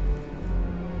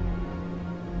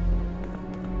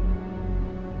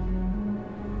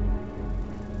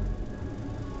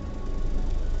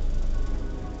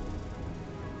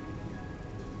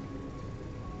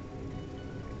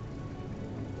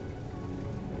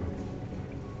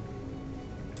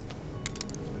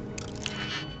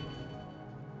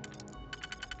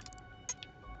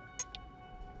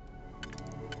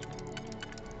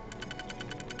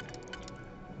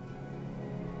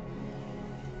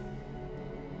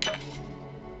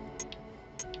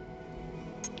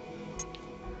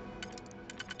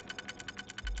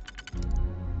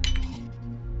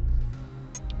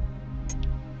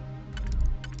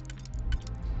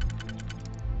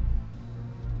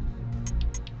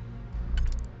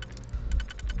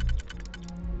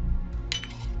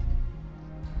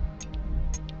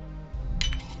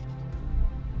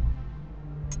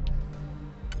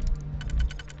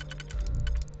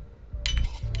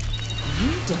 You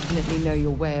definitely know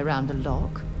your way around a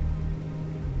lock.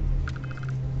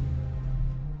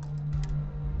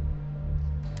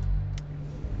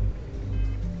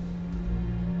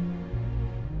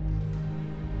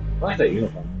 I like that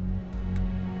uniform.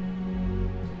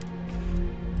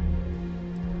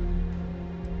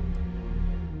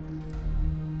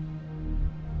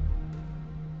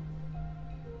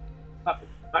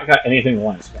 Not got anything to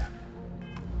want to scan.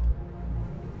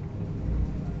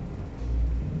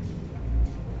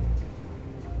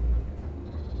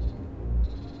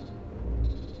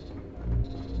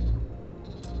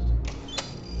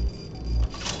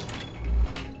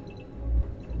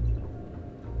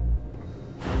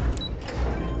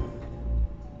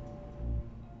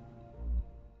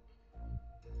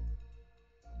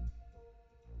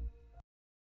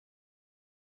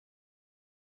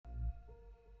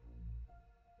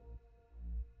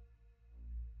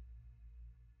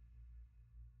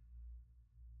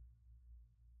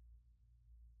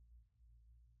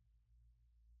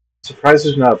 Surprised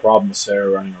there's not a problem with Sarah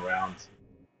running around.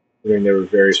 Considering they were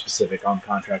very specific on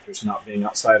contractors not being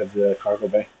outside of the cargo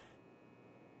bay.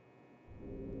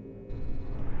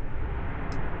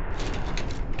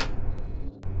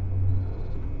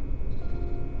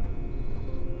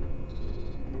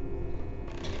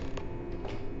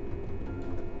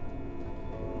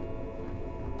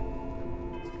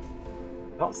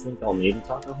 I don't think I'll need to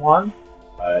talk to Juan,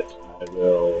 but I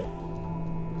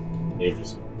will save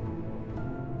this.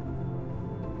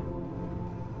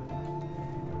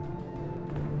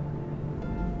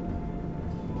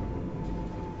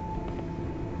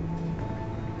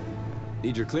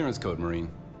 Need your clearance code,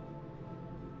 Marine.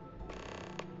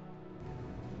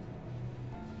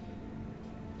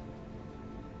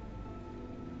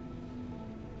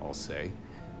 I'll say.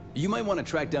 You might want to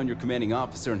track down your commanding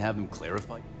officer and have him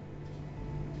clarify.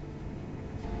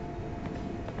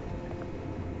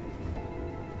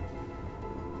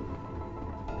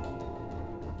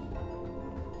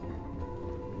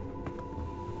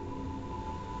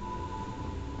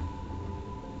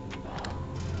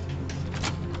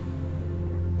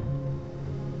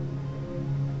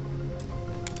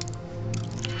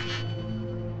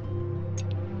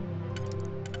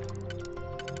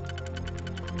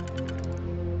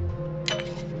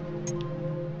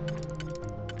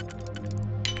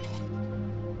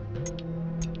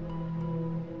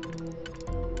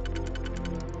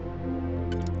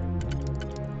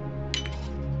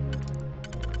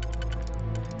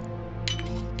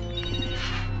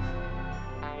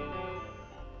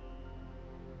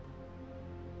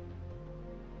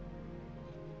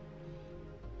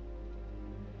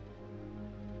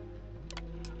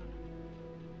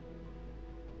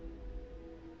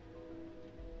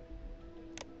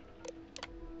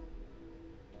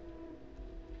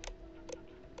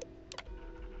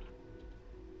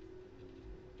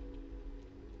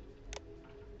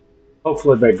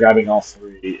 Hopefully, by grabbing all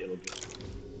three, it'll just.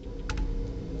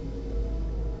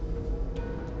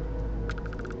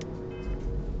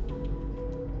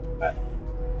 Okay.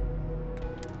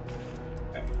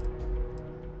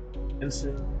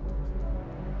 Ensign.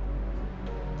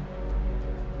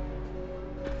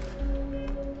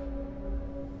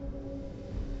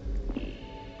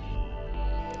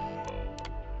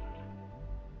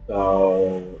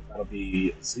 So that'll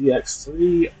be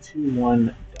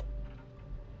ZX321.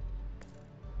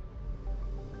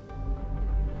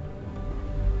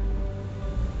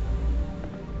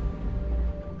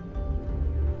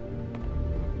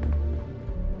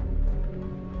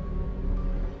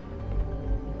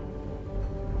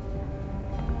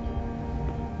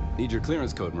 Need your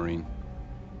clearance code, Marine.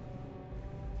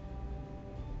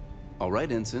 All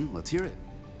right, Ensign, let's hear it.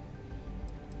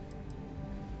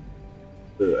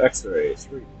 The X-ray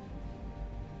 3.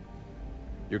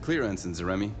 You're clear, Ensign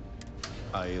Zaremi.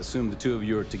 I assume the two of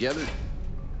you are together?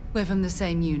 We're from the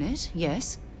same unit,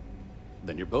 yes.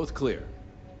 Then you're both clear.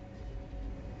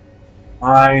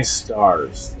 My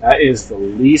stars. That is the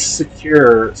least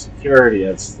secure security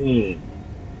I've seen.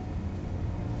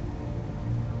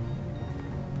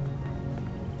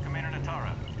 Commander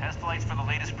Natara, test flights for the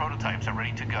latest prototypes are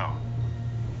ready to go.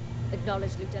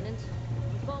 Acknowledged, Lieutenant.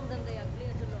 Inform them they are clear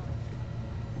to launch.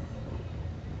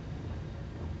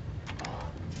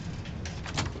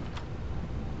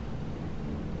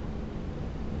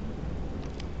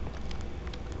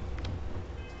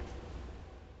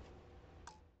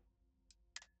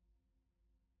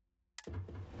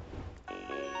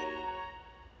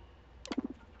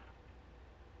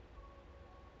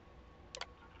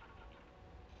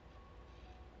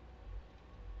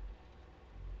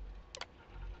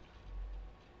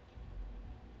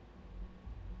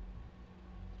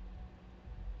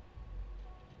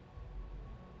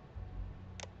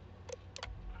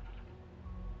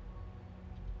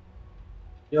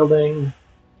 Building.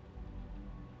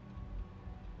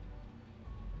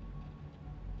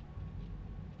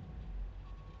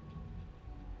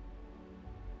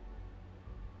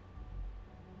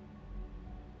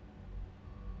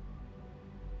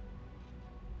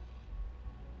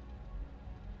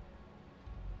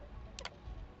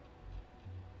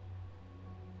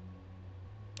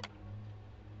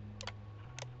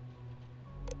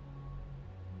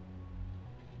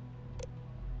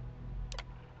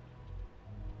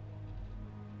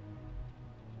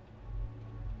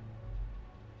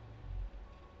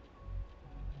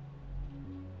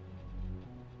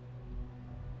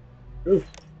 Ooh.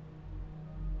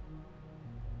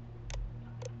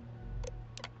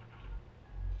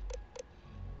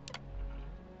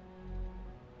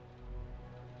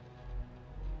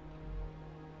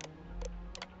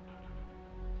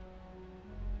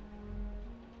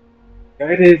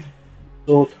 Guided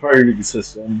missile targeting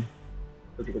system.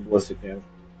 Critical ballistic damage.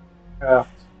 Craft.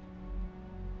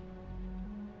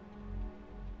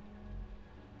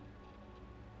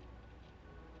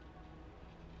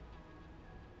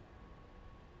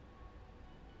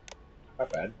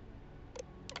 Not bad.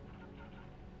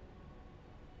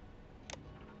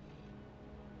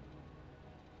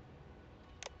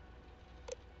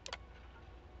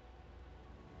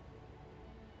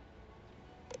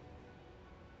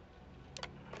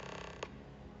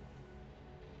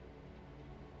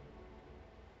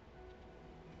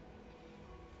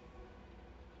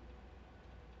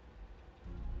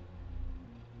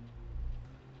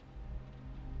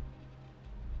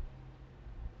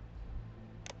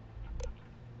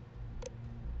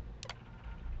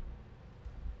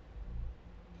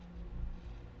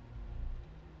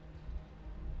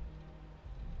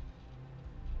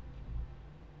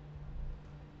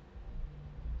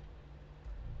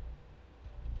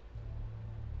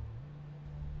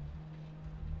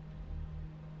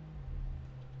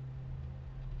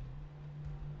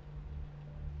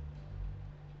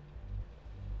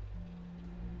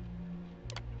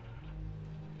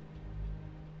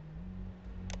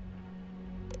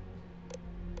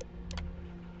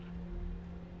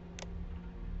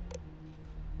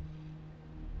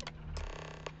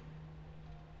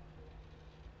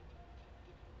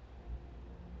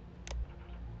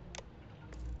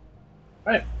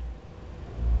 Right.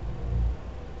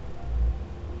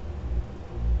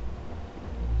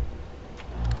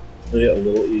 A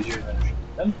little easier than it should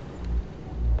have been.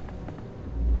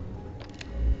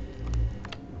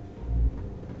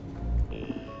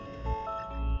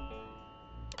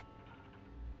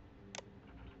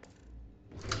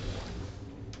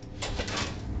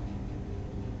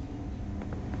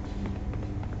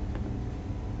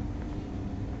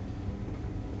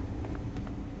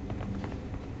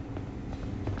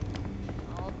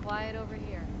 All quiet over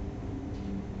here.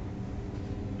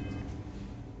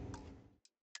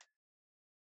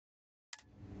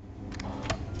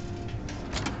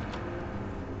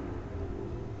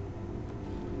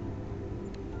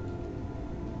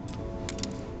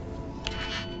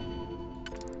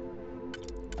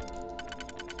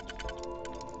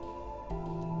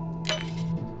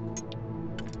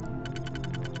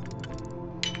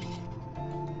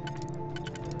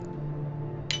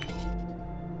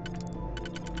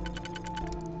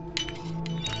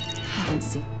 Haven't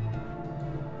seen.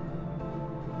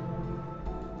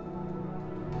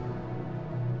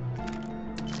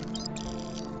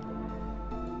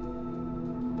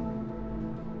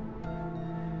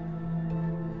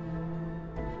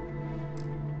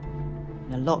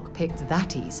 A lock picked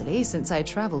that easily since I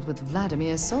traveled with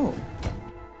Vladimir's soul.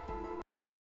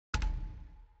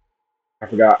 I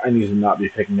forgot I need to not be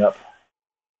picking up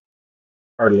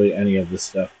hardly any of this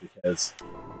stuff because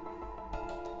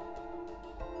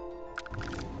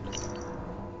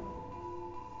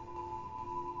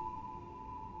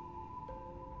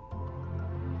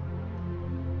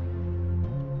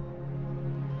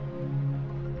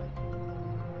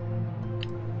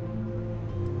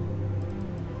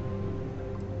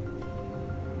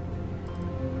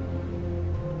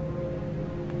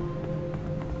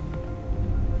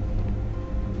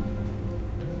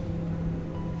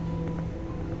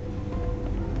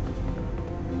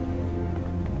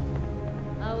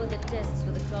How are the tests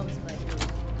for the comms pipe?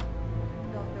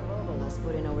 Dr. Vogel has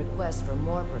put in a request for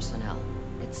more personnel.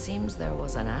 It seems there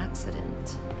was an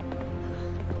accident.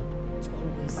 There's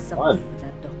always something with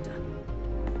that doctor.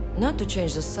 Not to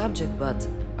change the subject, but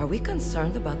are we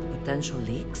concerned about the potential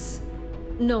leaks?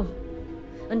 No.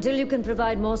 Until you can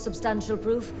provide more substantial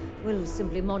proof, we'll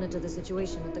simply monitor the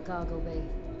situation at the cargo bay.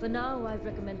 For now, I've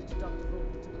recommended to Dr.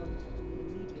 Vogel to contact me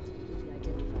immediately if he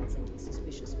identifies any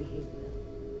suspicious behavior.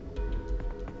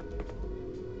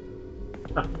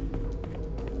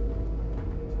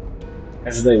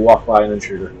 as they walk by an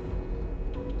intruder.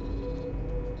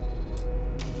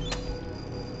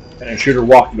 An intruder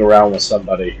walking around with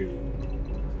somebody who.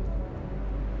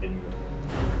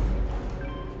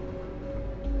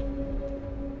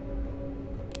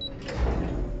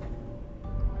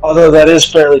 Although that is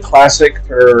fairly classic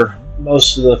for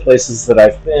most of the places that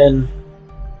I've been.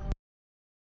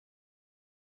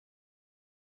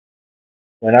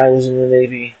 When I was in the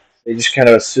Navy, they just kind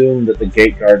of assumed that the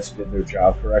gate guards did their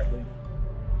job correctly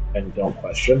and don't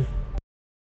question.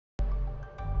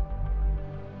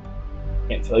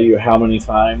 Can't tell you how many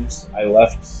times I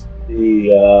left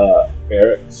the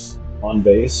barracks on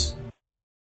base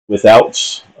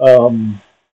without, or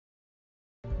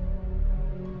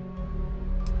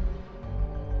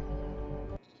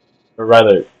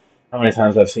rather, how many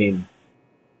times I've seen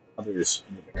others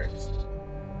in the barracks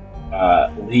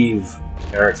leave the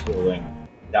barracks building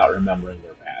without remembering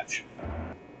their badge.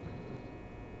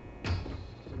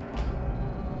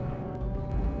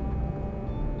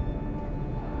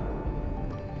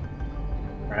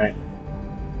 Right?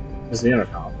 There's the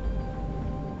intercom.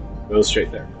 Goes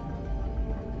straight there.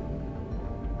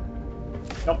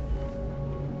 Nope.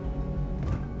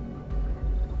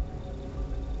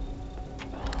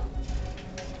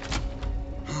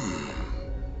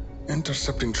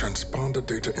 Intercepting transponder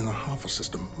data in the Alpha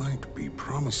system might be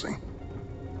promising.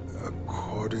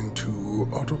 According to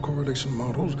autocorrelation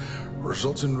models,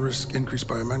 results in risk increased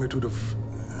by a magnitude of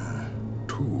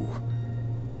 2.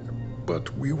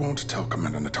 But we won't tell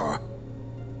Commander Natar.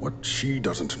 What she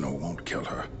doesn't know won't kill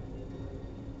her.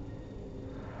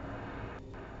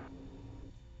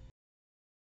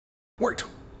 Wait,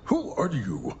 who are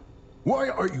you? Why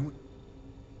are you...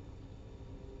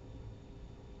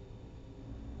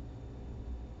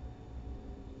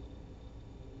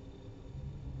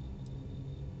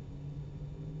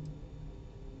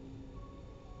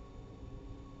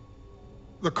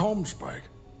 The comm spike.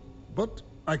 But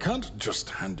I can't just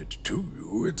hand it to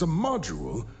you. It's a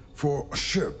module for a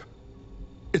ship.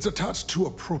 It's attached to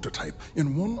a prototype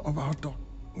in one of our dock.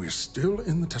 We're still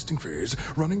in the testing phase,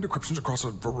 running decryptions across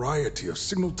a variety of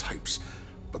signal types.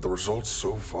 But the results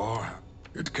so far,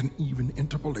 it can even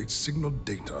interpolate signal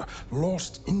data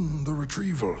lost in the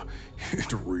retrieval.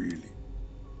 It really...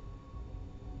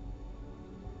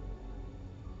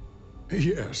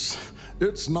 Yes,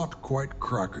 it's not quite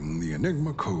cracking the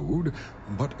Enigma code,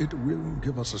 but it will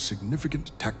give us a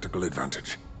significant tactical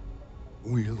advantage.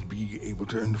 We'll be able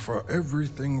to infer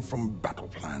everything from battle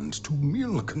plans to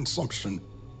meal consumption.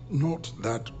 Not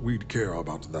that we'd care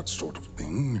about that sort of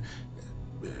thing,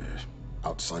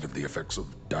 outside of the effects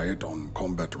of diet on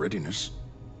combat readiness.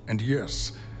 And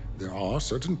yes, there are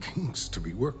certain kinks to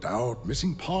be worked out,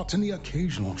 missing parts and the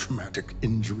occasional traumatic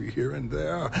injury here and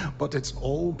there, but it's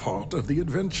all part of the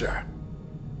adventure.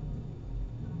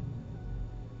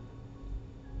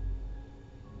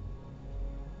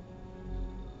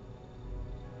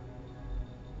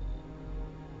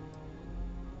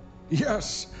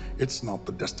 Yes, it's not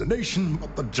the destination,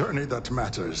 but the journey that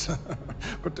matters,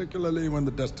 particularly when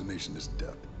the destination is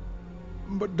death.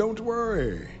 But don't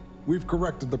worry, we've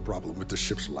corrected the problem with the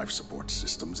ship's life support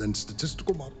systems and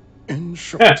statistical model. In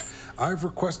short, I've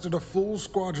requested a full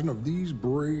squadron of these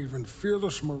brave and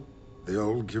fearless Marines.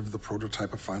 They'll give the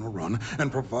prototype a final run,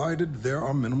 and provided there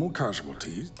are minimal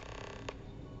casualties...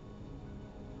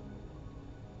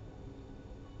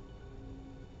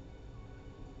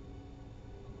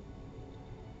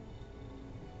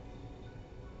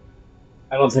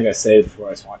 I don't think I saved before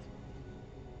I swapped.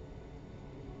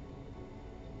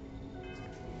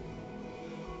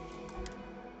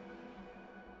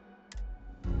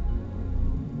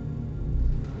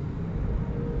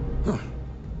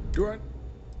 Do I?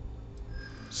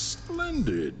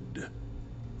 Splendid.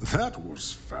 That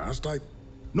was fast.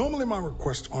 Normally my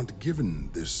requests aren't given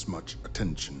this much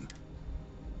attention.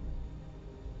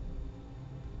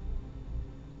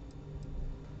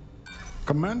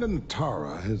 Commander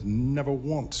Natara has never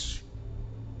once...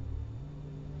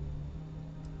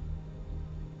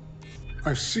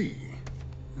 I see.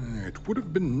 It would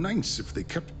have been nice if they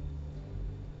kept...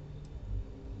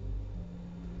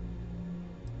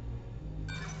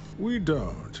 We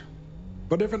don't.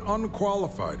 But if an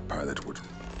unqualified pilot would...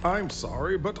 I'm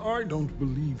sorry, but I don't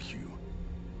believe you.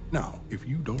 Now, if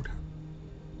you don't...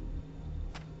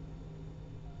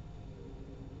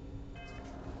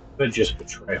 Could just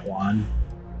betray Juan.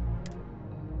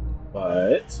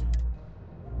 But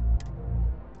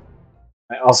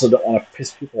I also don't want to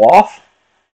piss people off.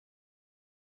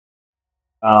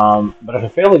 But if I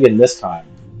fail again this time,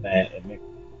 then it makes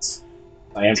sense.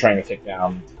 I am trying to take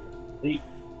down the fleet,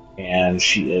 and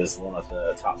she is one of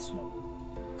the top smokers.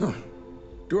 Huh.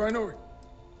 Do I know it?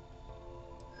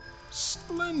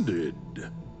 Splendid.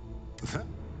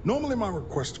 Normally my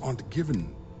requests aren't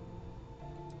given.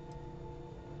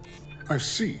 I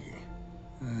see.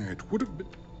 It would have been...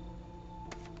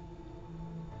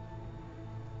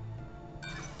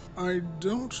 I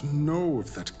don't know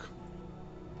if that...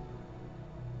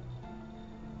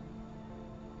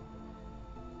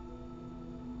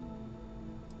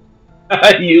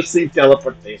 You see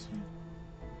teleportation.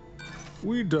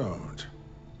 We don't.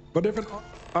 But if an...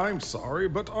 I'm sorry,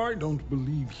 but I don't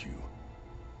believe you.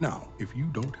 Now, if you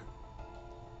don't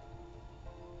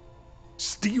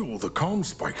steal the comm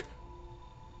spike.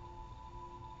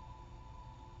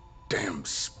 Damn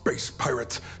space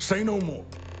pirates, say no more.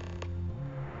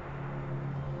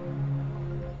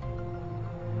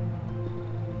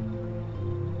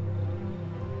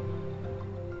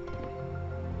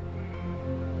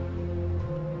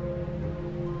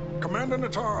 Commander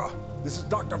Natara, this is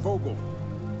Dr. Vogel.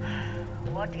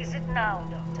 What is it now,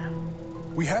 Doctor?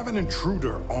 We have an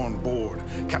intruder on board.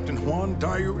 Captain Juan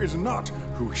Dayu is not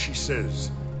who she says.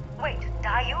 Wait,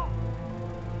 Dayu?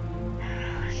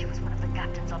 She was one of the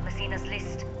captains on Messina's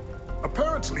list.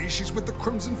 Apparently, she's with the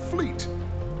Crimson Fleet.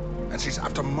 And she's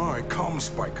after my comm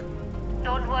spike.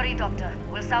 Don't worry, Doctor.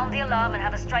 We'll sound the alarm and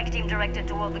have a strike team directed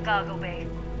toward the cargo bay.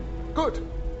 Good.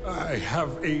 I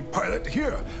have a pilot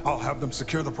here. I'll have them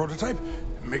secure the prototype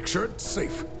and make sure it's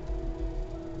safe.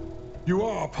 You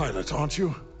are a pilot, aren't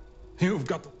you? You've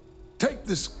got to take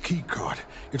this key card.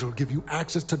 It'll give you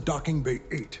access to docking bay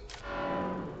 8.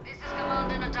 This is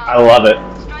Commander Natara. I love it.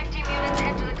 Strike team units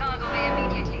head to the cargo bay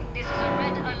immediately. This is a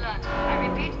red alert. I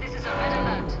repeat, this is a red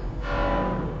alert.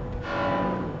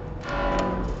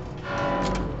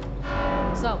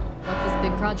 So, what's this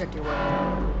big project you're working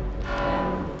on?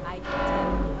 I can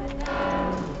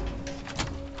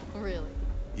tell. Really?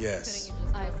 Yes.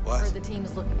 I've What? heard the team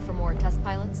is looking for more test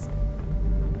pilots.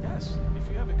 Yes,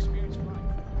 if you have experience flying.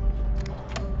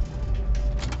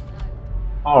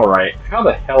 Alright, how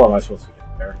the hell am I supposed to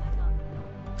get there?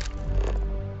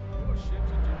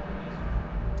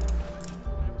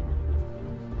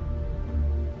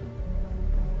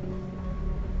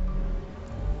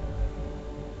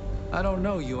 I don't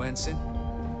know, you ensign.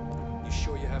 You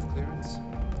sure you have clearance?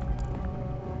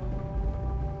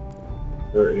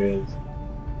 There is.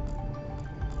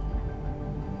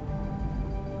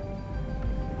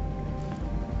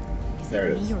 There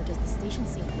it is. Me or does the station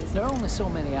seem busy? There are only so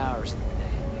many hours in the day.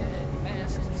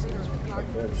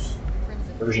 Like there's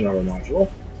version of a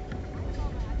module.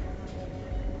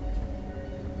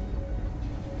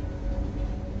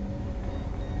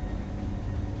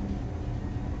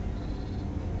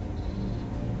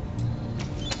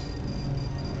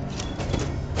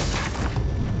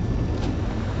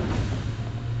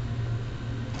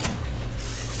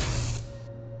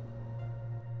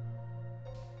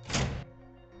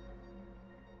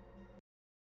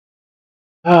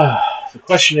 The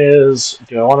question is,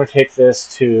 do I want to take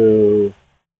this to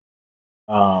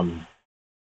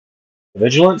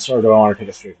Vigilance, or do I want to take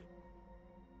it straight?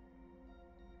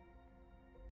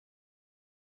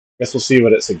 I guess we'll see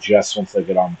what it suggests once they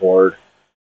get on board.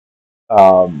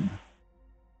 But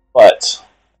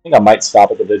I think I might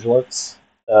stop at the Vigilance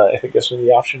if it gives me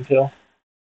the option to.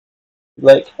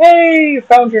 Like, hey, you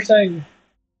found your thing.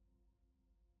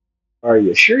 Are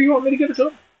you sure you want me to give it to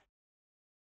him?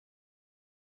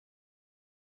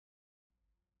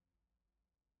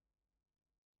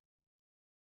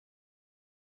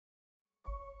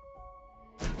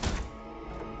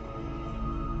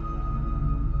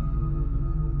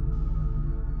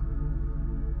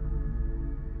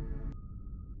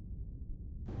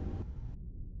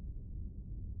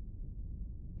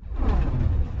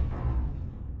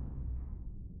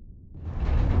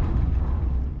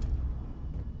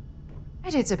 I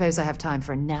don't suppose I have time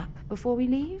for a nap before we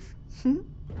leave?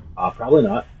 Probably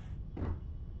not.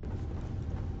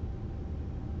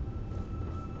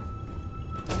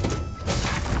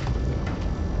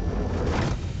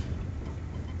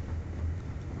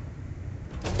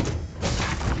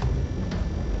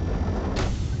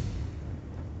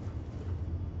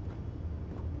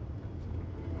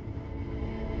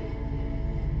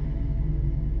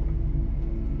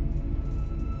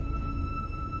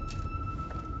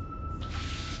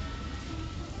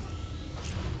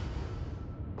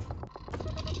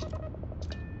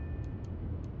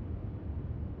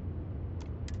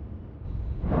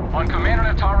 On Commander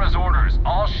Natara's orders,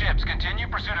 all ships continue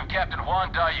pursuit of Captain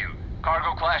Juan Dayu.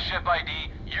 Cargo class ship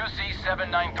ID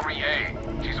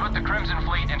UC-793A. She's with the Crimson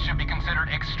Fleet and should be considered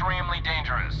extremely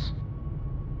dangerous.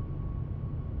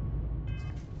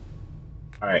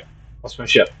 Alright, what's my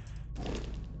ship?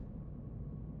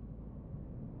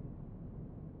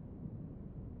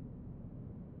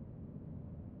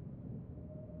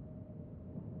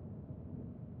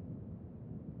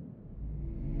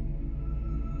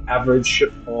 Average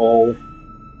ship hull.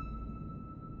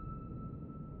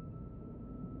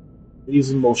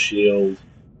 Reasonable shield.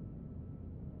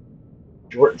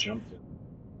 Short jump.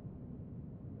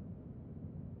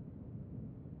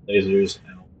 Lasers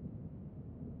and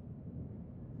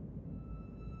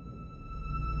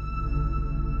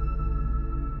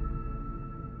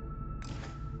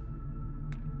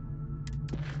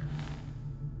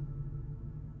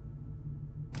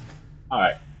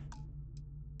Alright.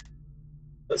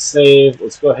 Let's save.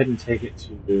 Let's go ahead and take it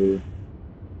to...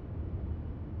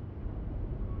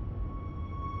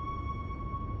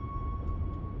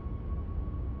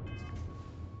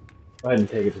 Go ahead and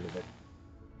take it to the victim.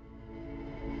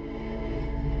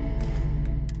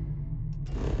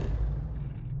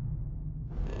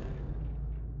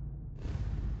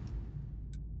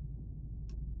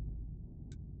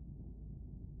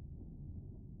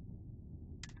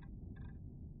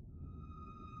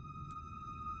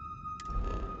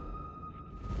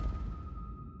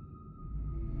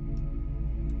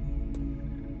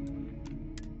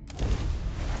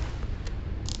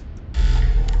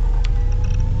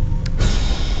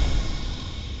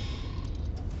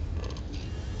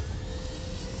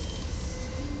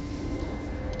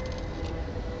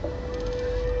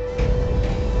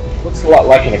 Looks a lot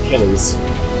like an Achilles.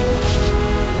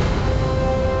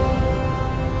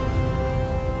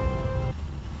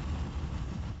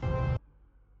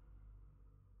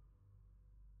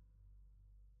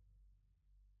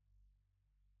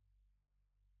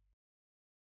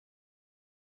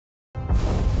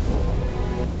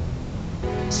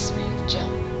 Smooth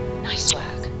jump. Nice work.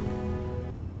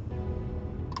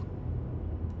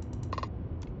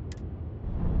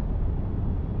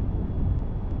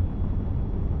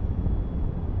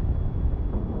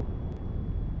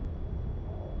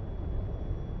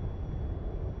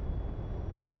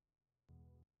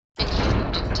 And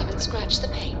you didn't even scratch the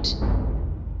paint.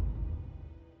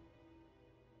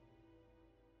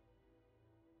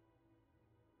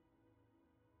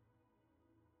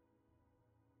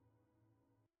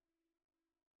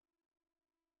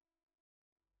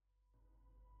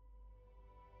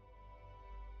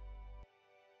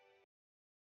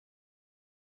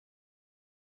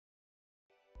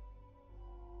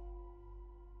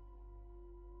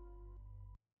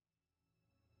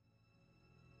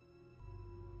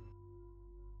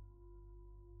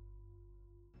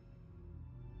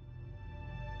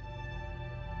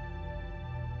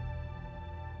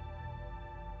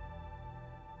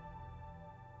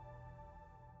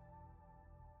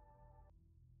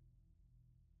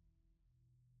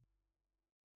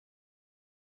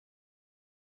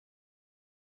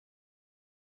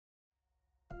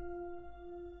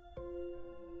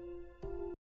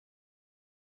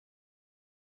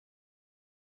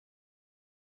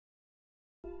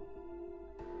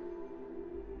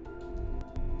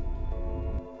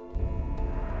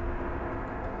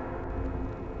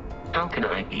 How can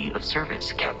I be of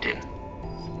service, Captain?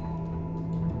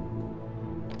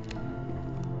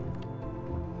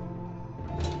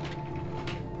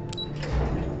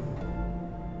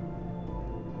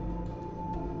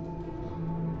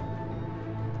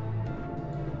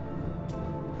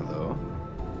 Hello?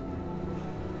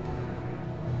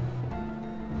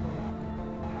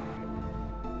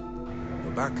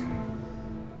 You're back.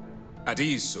 At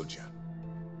ease, soldier.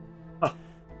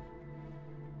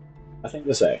 Nothing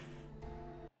to say.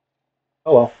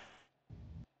 Oh well.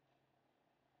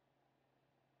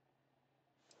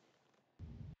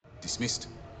 Dismissed.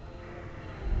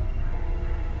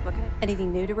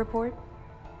 Anything new to report?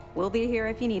 We'll be here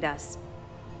if you need us.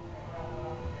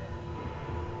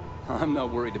 I'm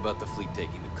not worried about the fleet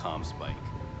taking the comm spike.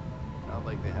 Not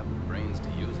like they have the brains to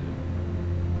use it.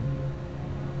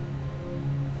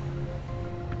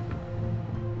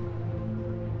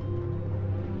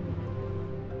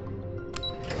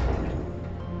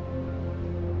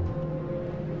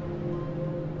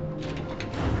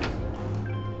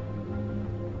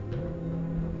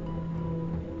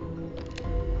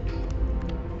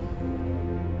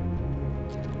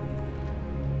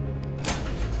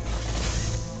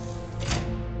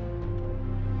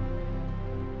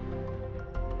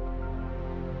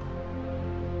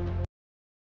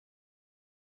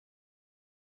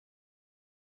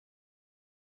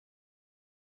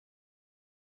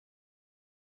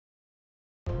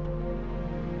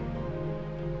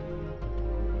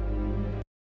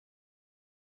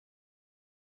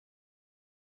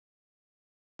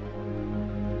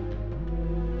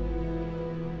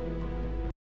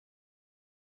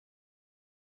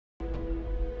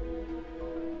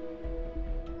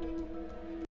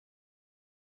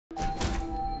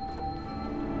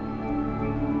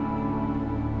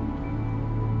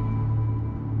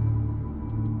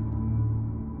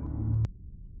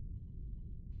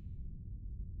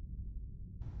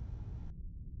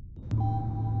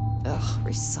 Ugh,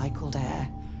 recycled air.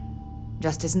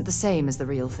 Just isn't the same as the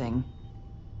real thing.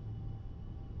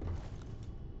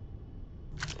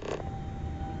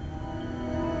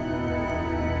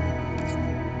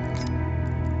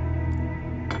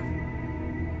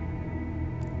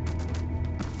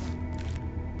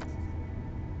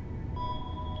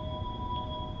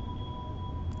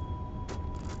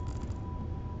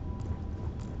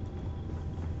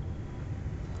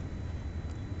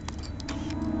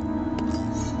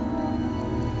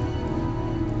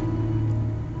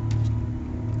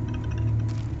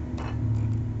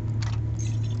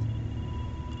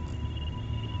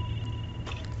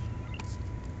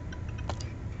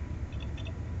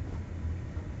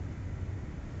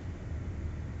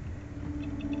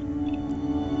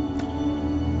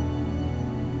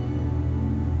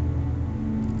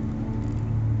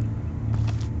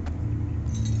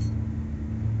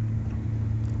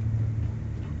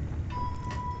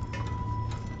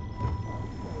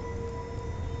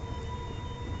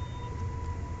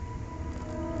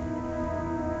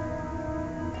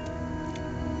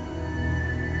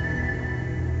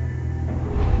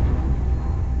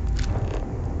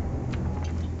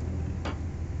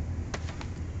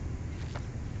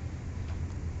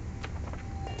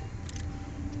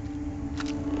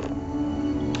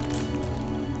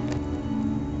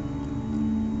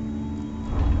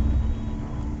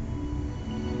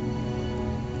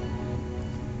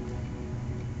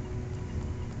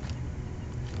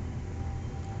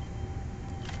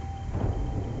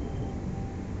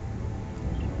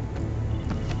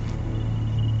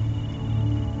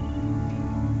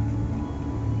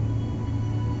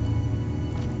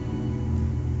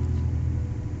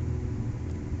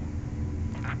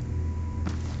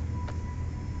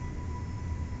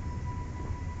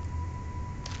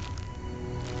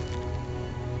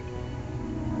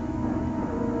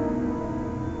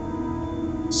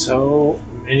 So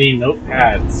many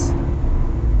notepads.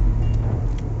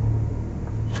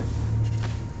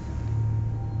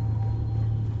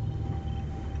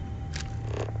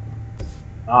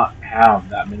 Not have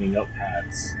that many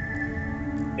notepads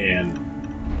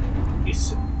in a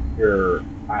secure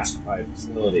classified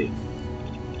facility.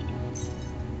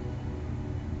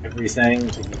 Everything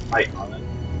to be tight on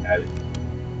it that is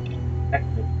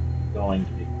technically going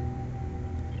to be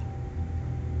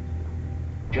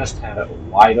just have it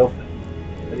wide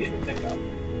open, ready for pickup,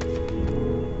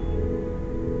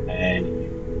 and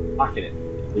you pocket it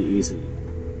really easy.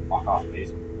 Walk off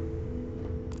base.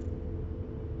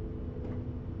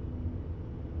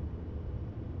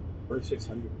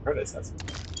 4,600 credits. That's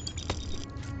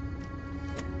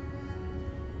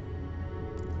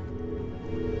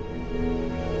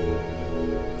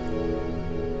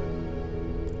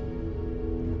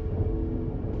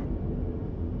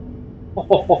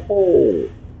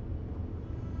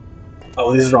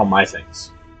oh, these are all my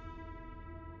things.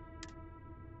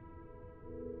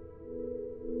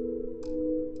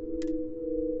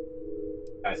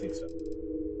 I think so.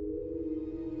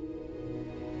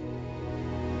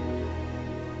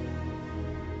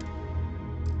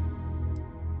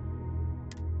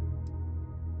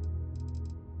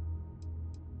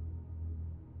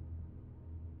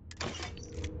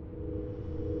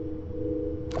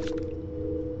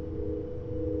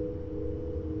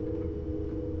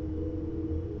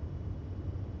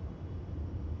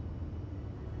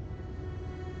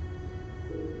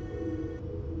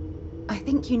 I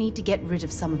think you need to get rid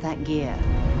of some of that gear.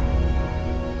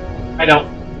 I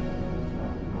don't.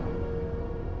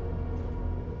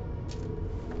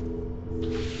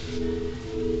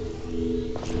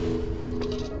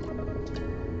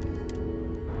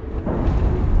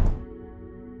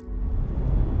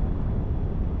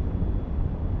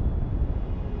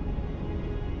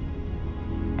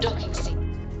 Docking seat.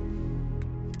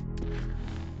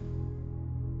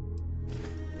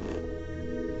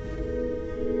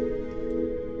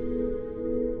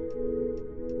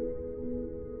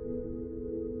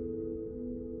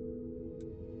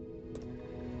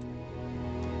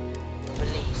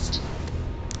 Released.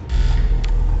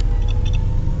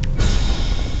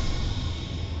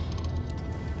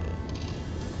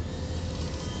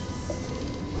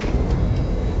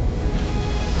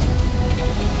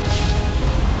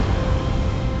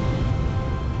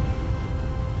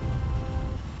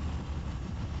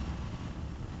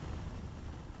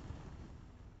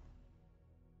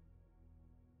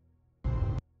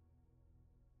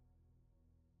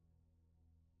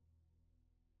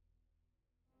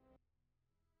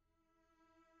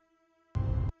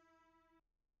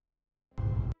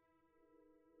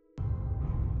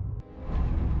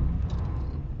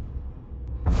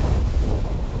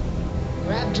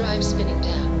 Grab drive spinning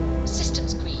down.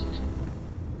 Systems green.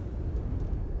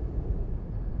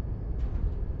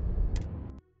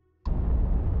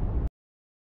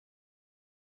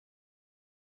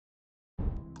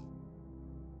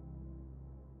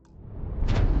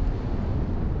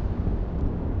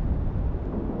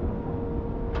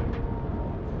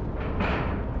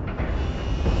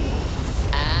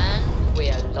 And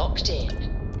we're locked in.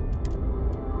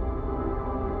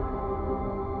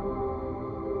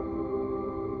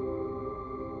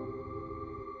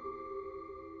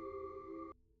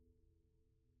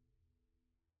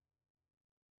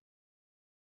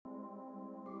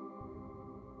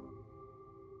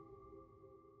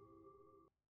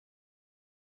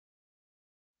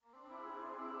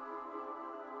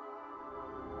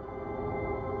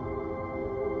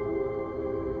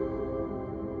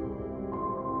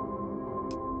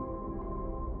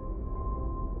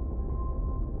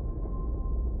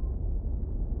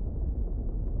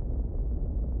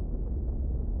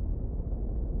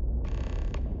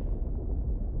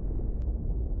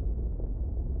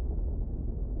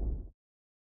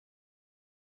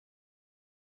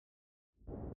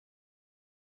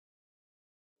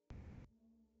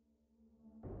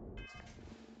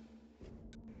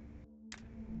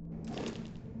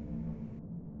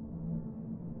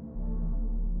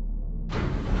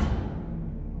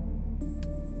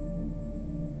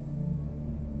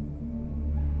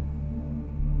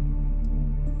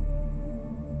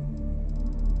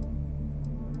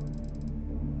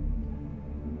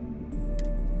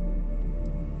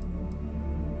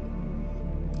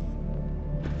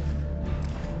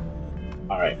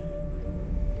 Alright.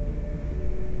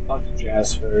 Talk to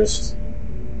Jazz first.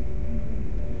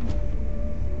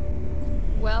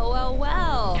 Well, well,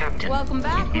 well. Captain, Welcome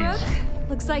back, it Rook. is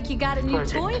Looks like you got a new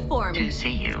toy for me. to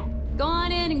see you. Go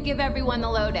on in and give everyone the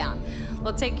lowdown.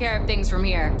 We'll take care of things from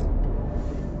here.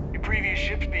 You're previous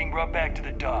ships being brought back to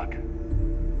the dock.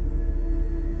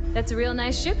 That's a real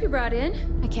nice ship you brought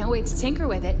in. I can't wait to tinker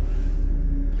with it.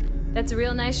 That's a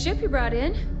real nice ship you brought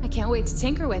in. I can't wait to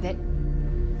tinker with it.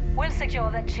 We'll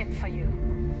secure that ship for you.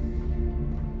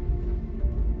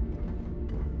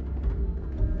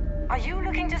 Are you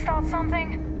looking to start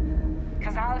something?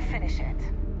 'Cause I'll finish it.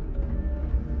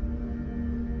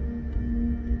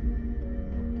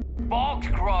 Bog's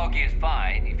grog is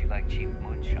fine if you like cheap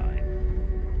moonshine.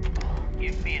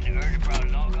 Give me an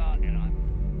Erdbrow logger and I'm...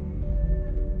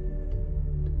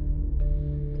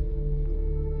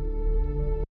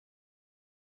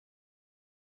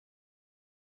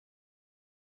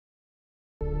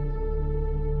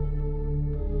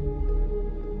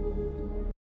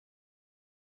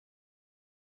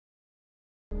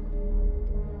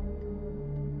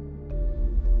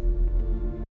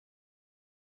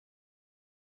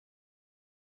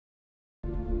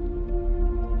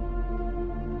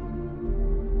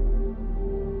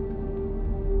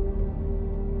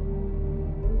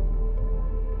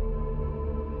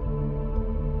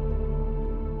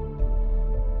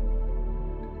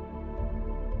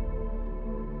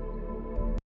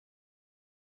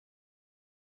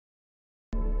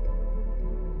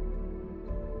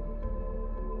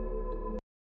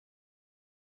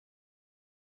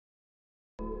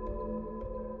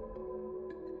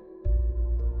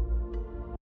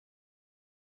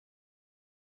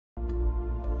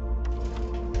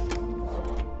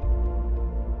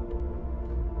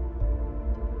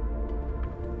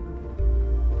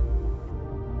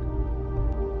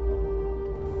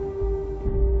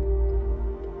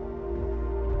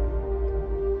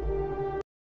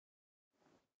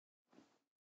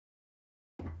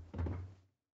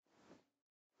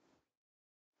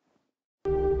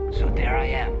 So there I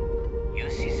am. You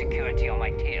see security on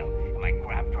my tail, and my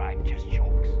grab drive just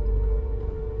chokes.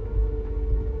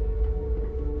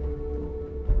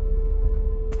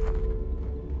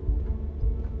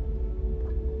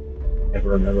 Never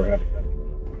remember how to cut.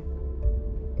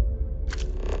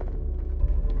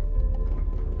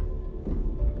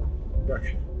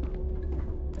 Direction.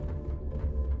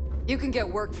 You can get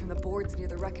work from the boards near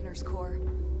the Reckoner's Core.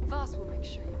 Voss will make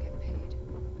sure you get paid.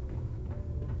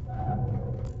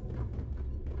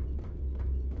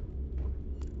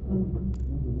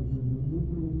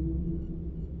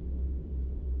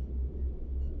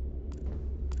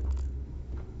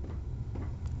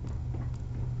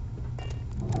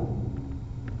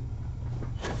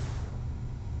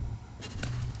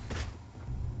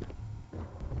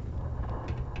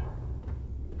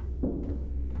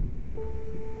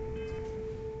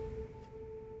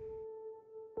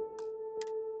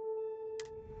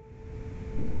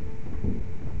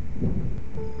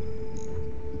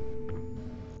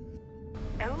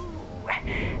 Ooh,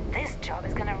 this job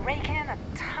is gonna rake in a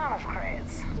ton of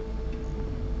credits.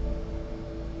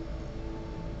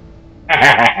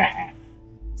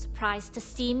 Surprised to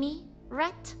see me,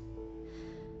 Rat?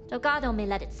 Delgado may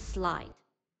let it slide.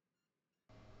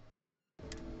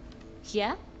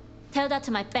 Yeah? Tell that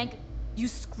to my bank. You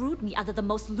screwed me out of the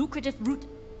most lucrative route.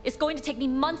 It's going to take me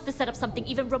months to set up something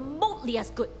even remotely as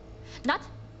good. Not...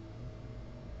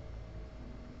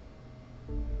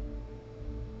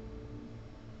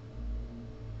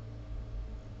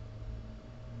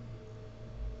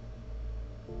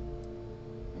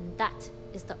 And that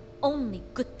is the only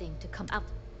good thing to come out.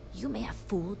 You may have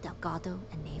fooled Delgado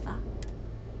and Neva.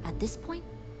 At this point,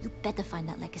 you better find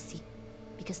that legacy.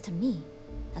 Because to me,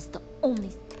 that's the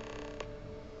only...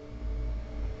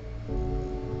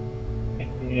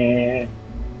 Yeah.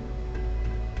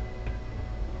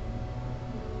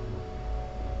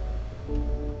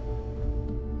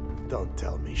 Don't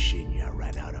tell me Shinya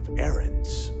ran out of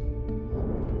errands.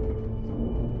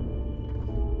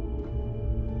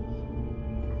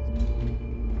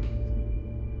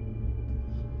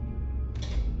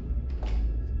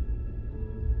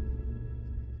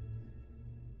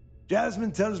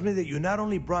 Jasmine tells me that you not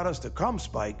only brought us the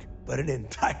Comspike, but an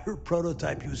entire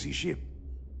prototype UC ship.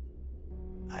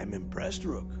 I'm impressed,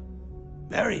 Rook.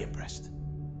 Very impressed.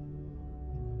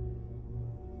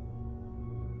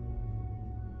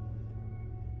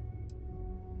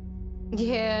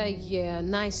 Yeah,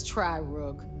 nice try,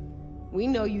 Rook. We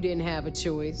know you didn't have a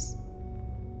choice.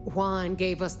 Juan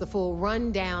gave us the full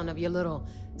rundown of your little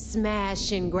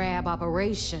smash and grab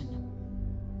operation.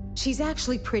 She's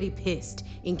actually pretty pissed,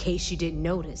 in case you didn't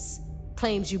notice.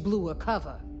 Claims you blew her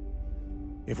cover.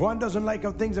 If Juan doesn't like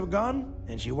how things have gone,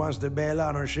 and she wants to bail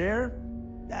on her share,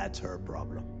 that's her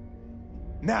problem.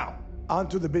 Now, on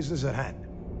to the business at hand.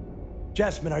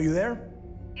 Jasmine, are you there?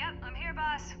 Yep, I'm here,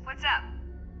 boss. What's up?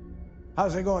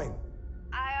 How's it going?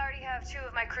 I already have have 2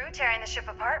 of my crew tearing the ship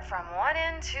apart from one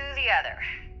end to the other.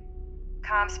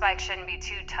 Comm spike shouldn't be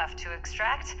too tough to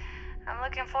extract. I'm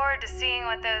looking forward to seeing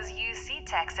what those UC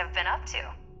techs have been up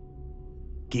to.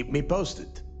 Keep me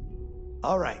posted.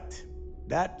 All right.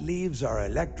 That leaves our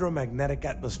electromagnetic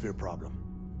atmosphere problem.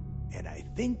 And I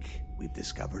think we've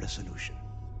discovered a solution.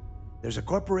 There's a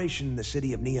corporation in the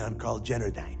city of Neon called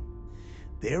Generdyne.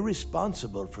 They're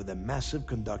responsible for the massive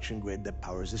conduction grid that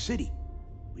powers the city.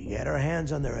 We get our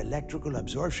hands on their electrical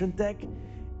absorption tech,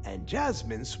 and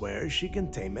Jasmine swears she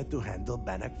can tame it to handle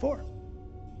Bannock 4.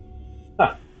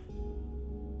 Huh.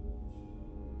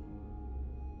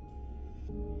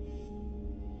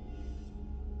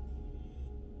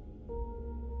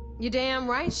 You damn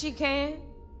right she can.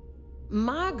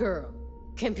 My girl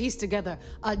can piece together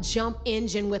a jump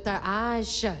engine with her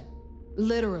eyes shut.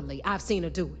 Literally, I've seen her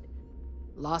do it.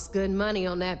 Lost good money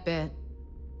on that bet.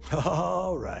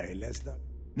 All right, let's not.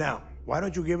 Now, why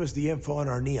don't you give us the info on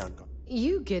our Neon car?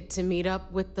 You get to meet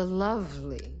up with the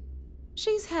lovely.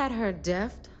 She's had her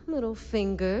deft little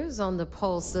fingers on the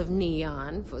pulse of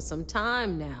Neon for some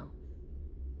time now.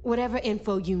 Whatever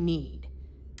info you need.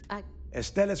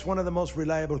 Estelle is one of the most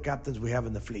reliable captains we have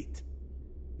in the fleet.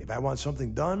 If I want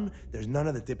something done, there's none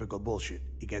of the typical bullshit.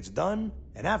 It gets done,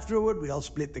 and afterward, we all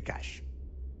split the cash.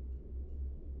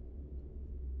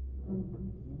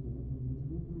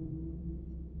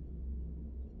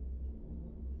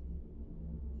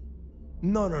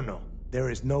 No. There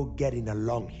is no getting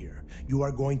along here. You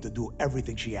are going to do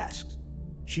everything she asks.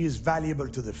 She is valuable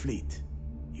to the fleet.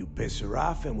 You piss her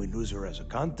off and we lose her as a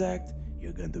contact,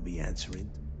 you're going to be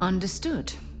answering.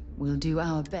 Understood. We'll do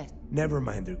our best. Never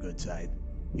mind her good side.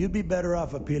 You'd be better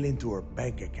off appealing to her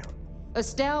bank account.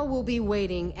 Estelle will be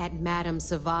waiting at Madame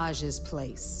Savage's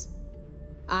place.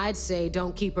 I'd say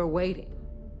don't keep her waiting.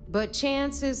 But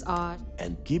chances are...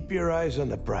 And keep your eyes on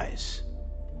the prize.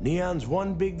 Neon's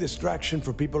one big distraction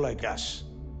for people like us.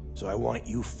 So I want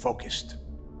you focused.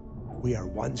 We are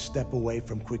one step away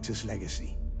from Quix's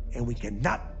legacy. And we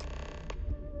cannot...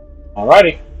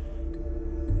 Alrighty.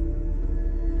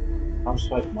 Comm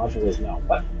spike module is now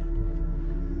what?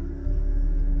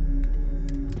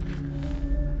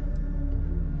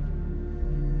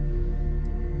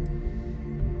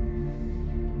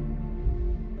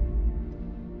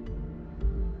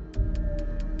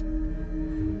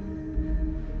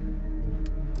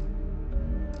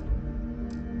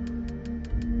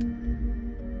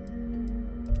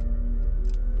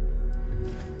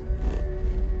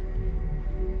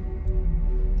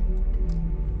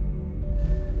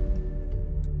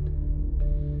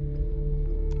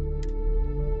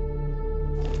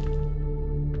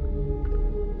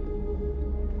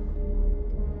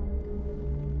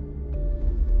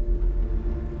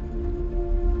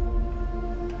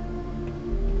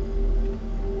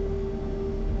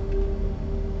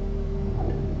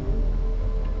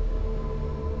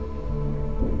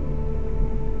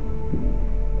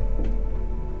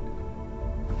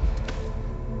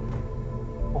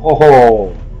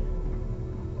 Oh,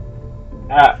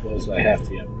 that was a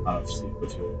hefty amount of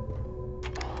CO2.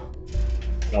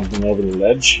 Jumping over the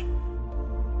ledge.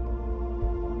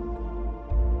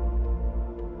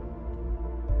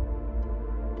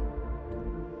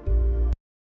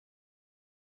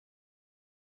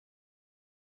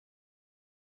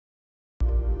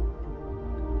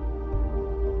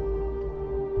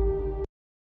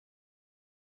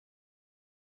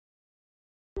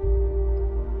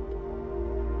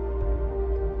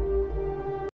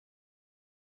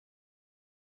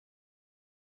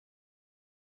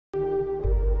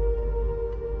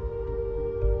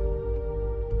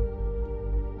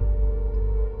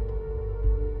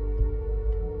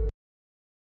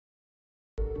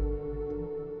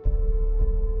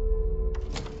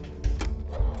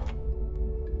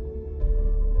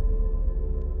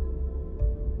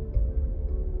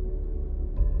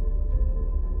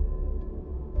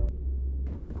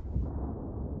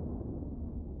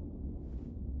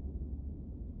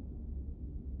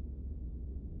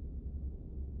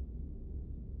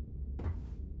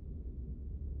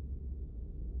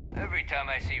 Every time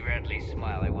I see Radley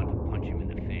smile, I want to punch him in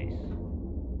the face.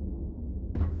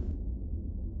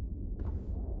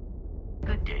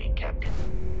 Good day, Captain.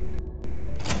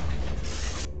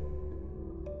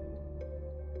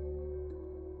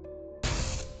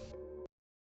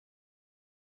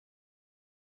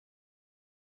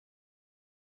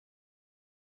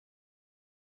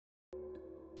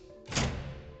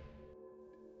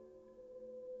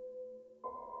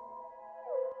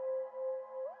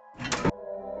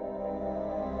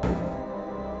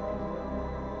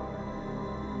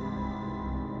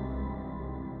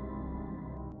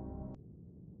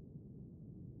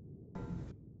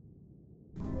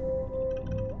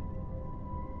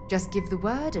 Just give the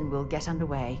word and we'll get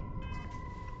underway.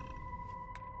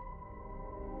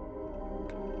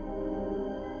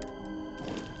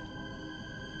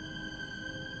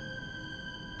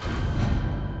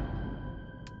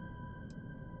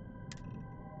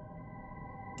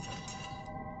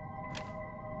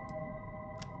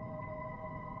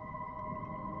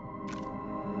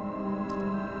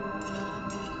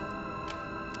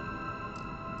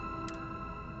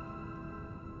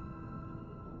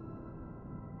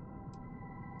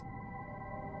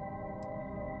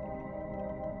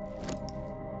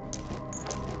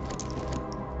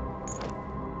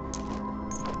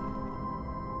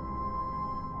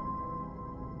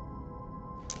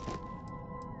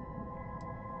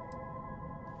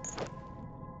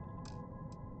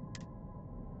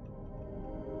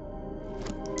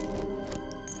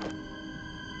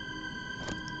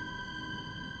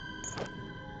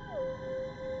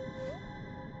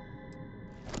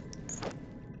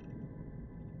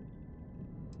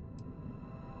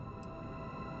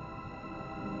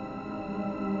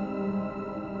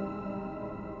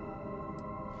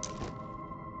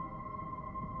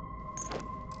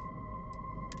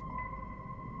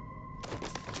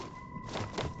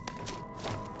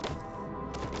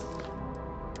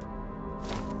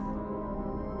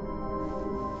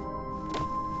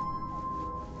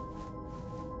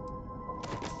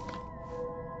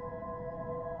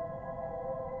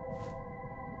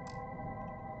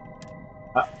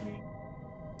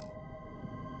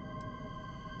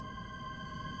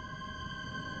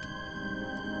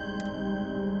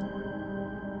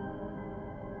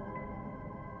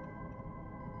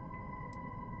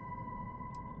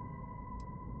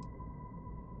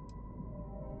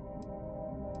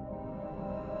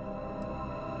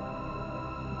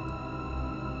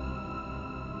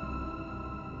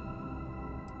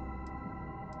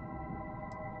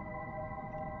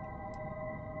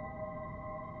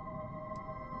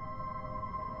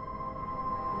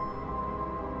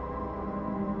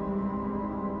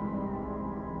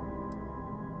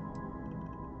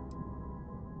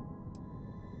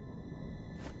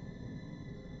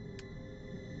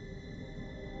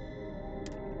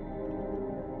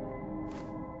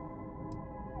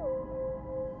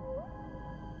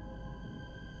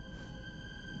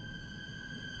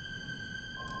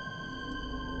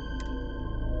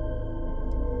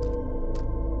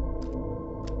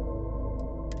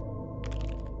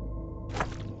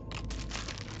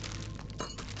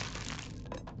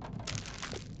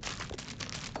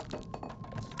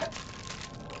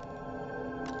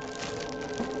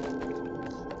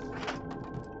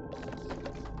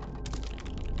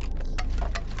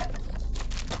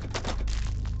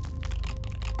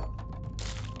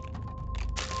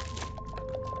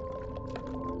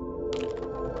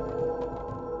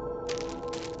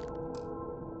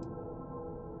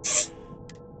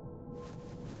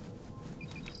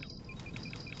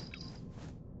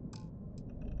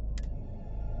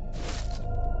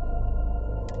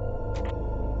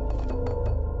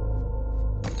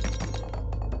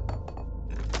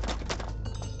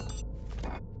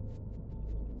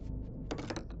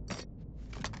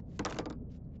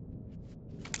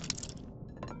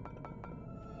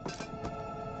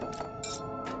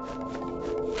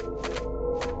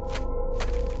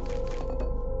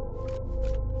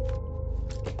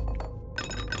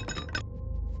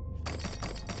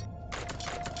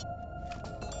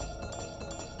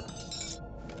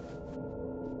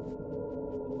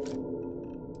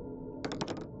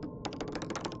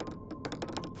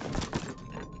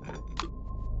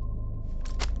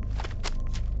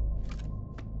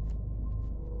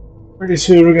 Pretty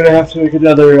soon we're gonna have to make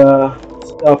another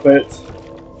stop at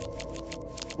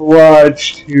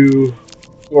garage to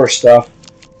store stuff.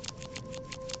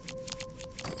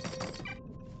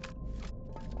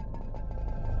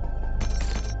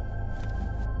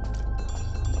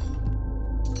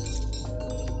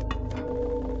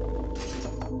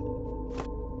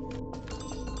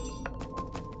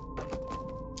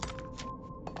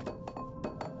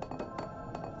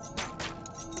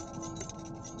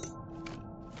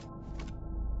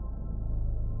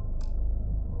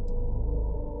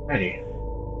 Hey.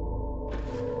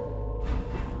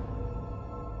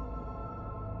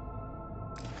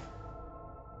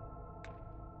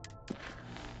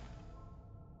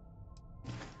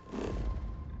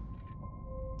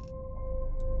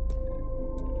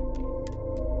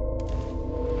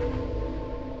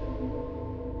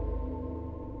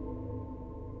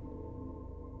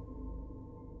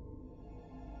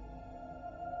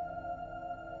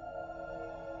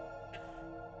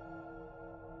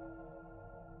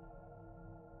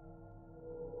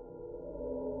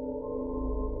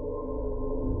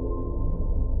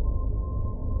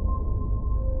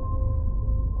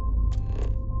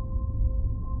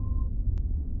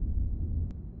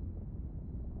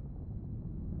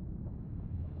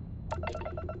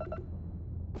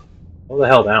 Hold the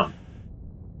hell down.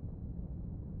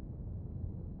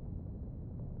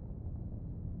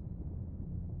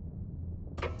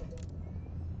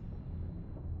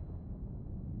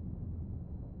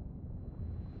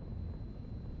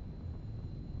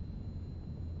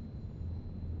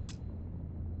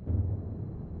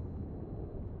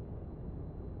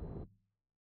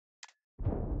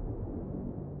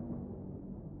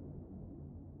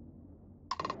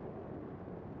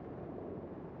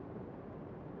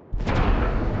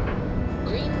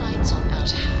 Green lights on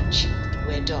outer hatch.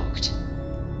 We're docked.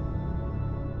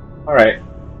 Alright.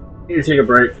 Need to take a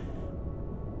break.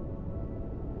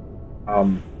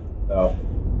 So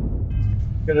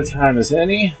good a time as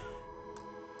any.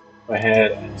 Go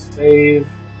ahead and save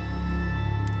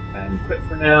and quit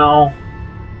for now.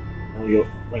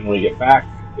 When we get back,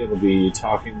 it'll be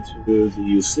talking to the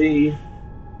UC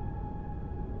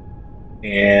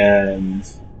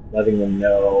and letting them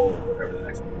know whatever the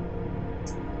next.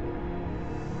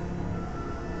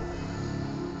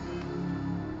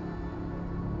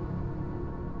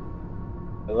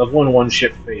 I love when one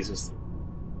ship phases through.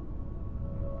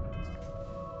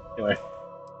 Anyway.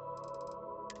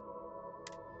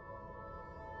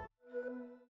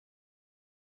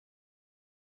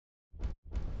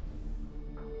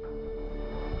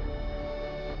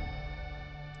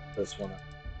 This one.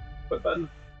 Quit button.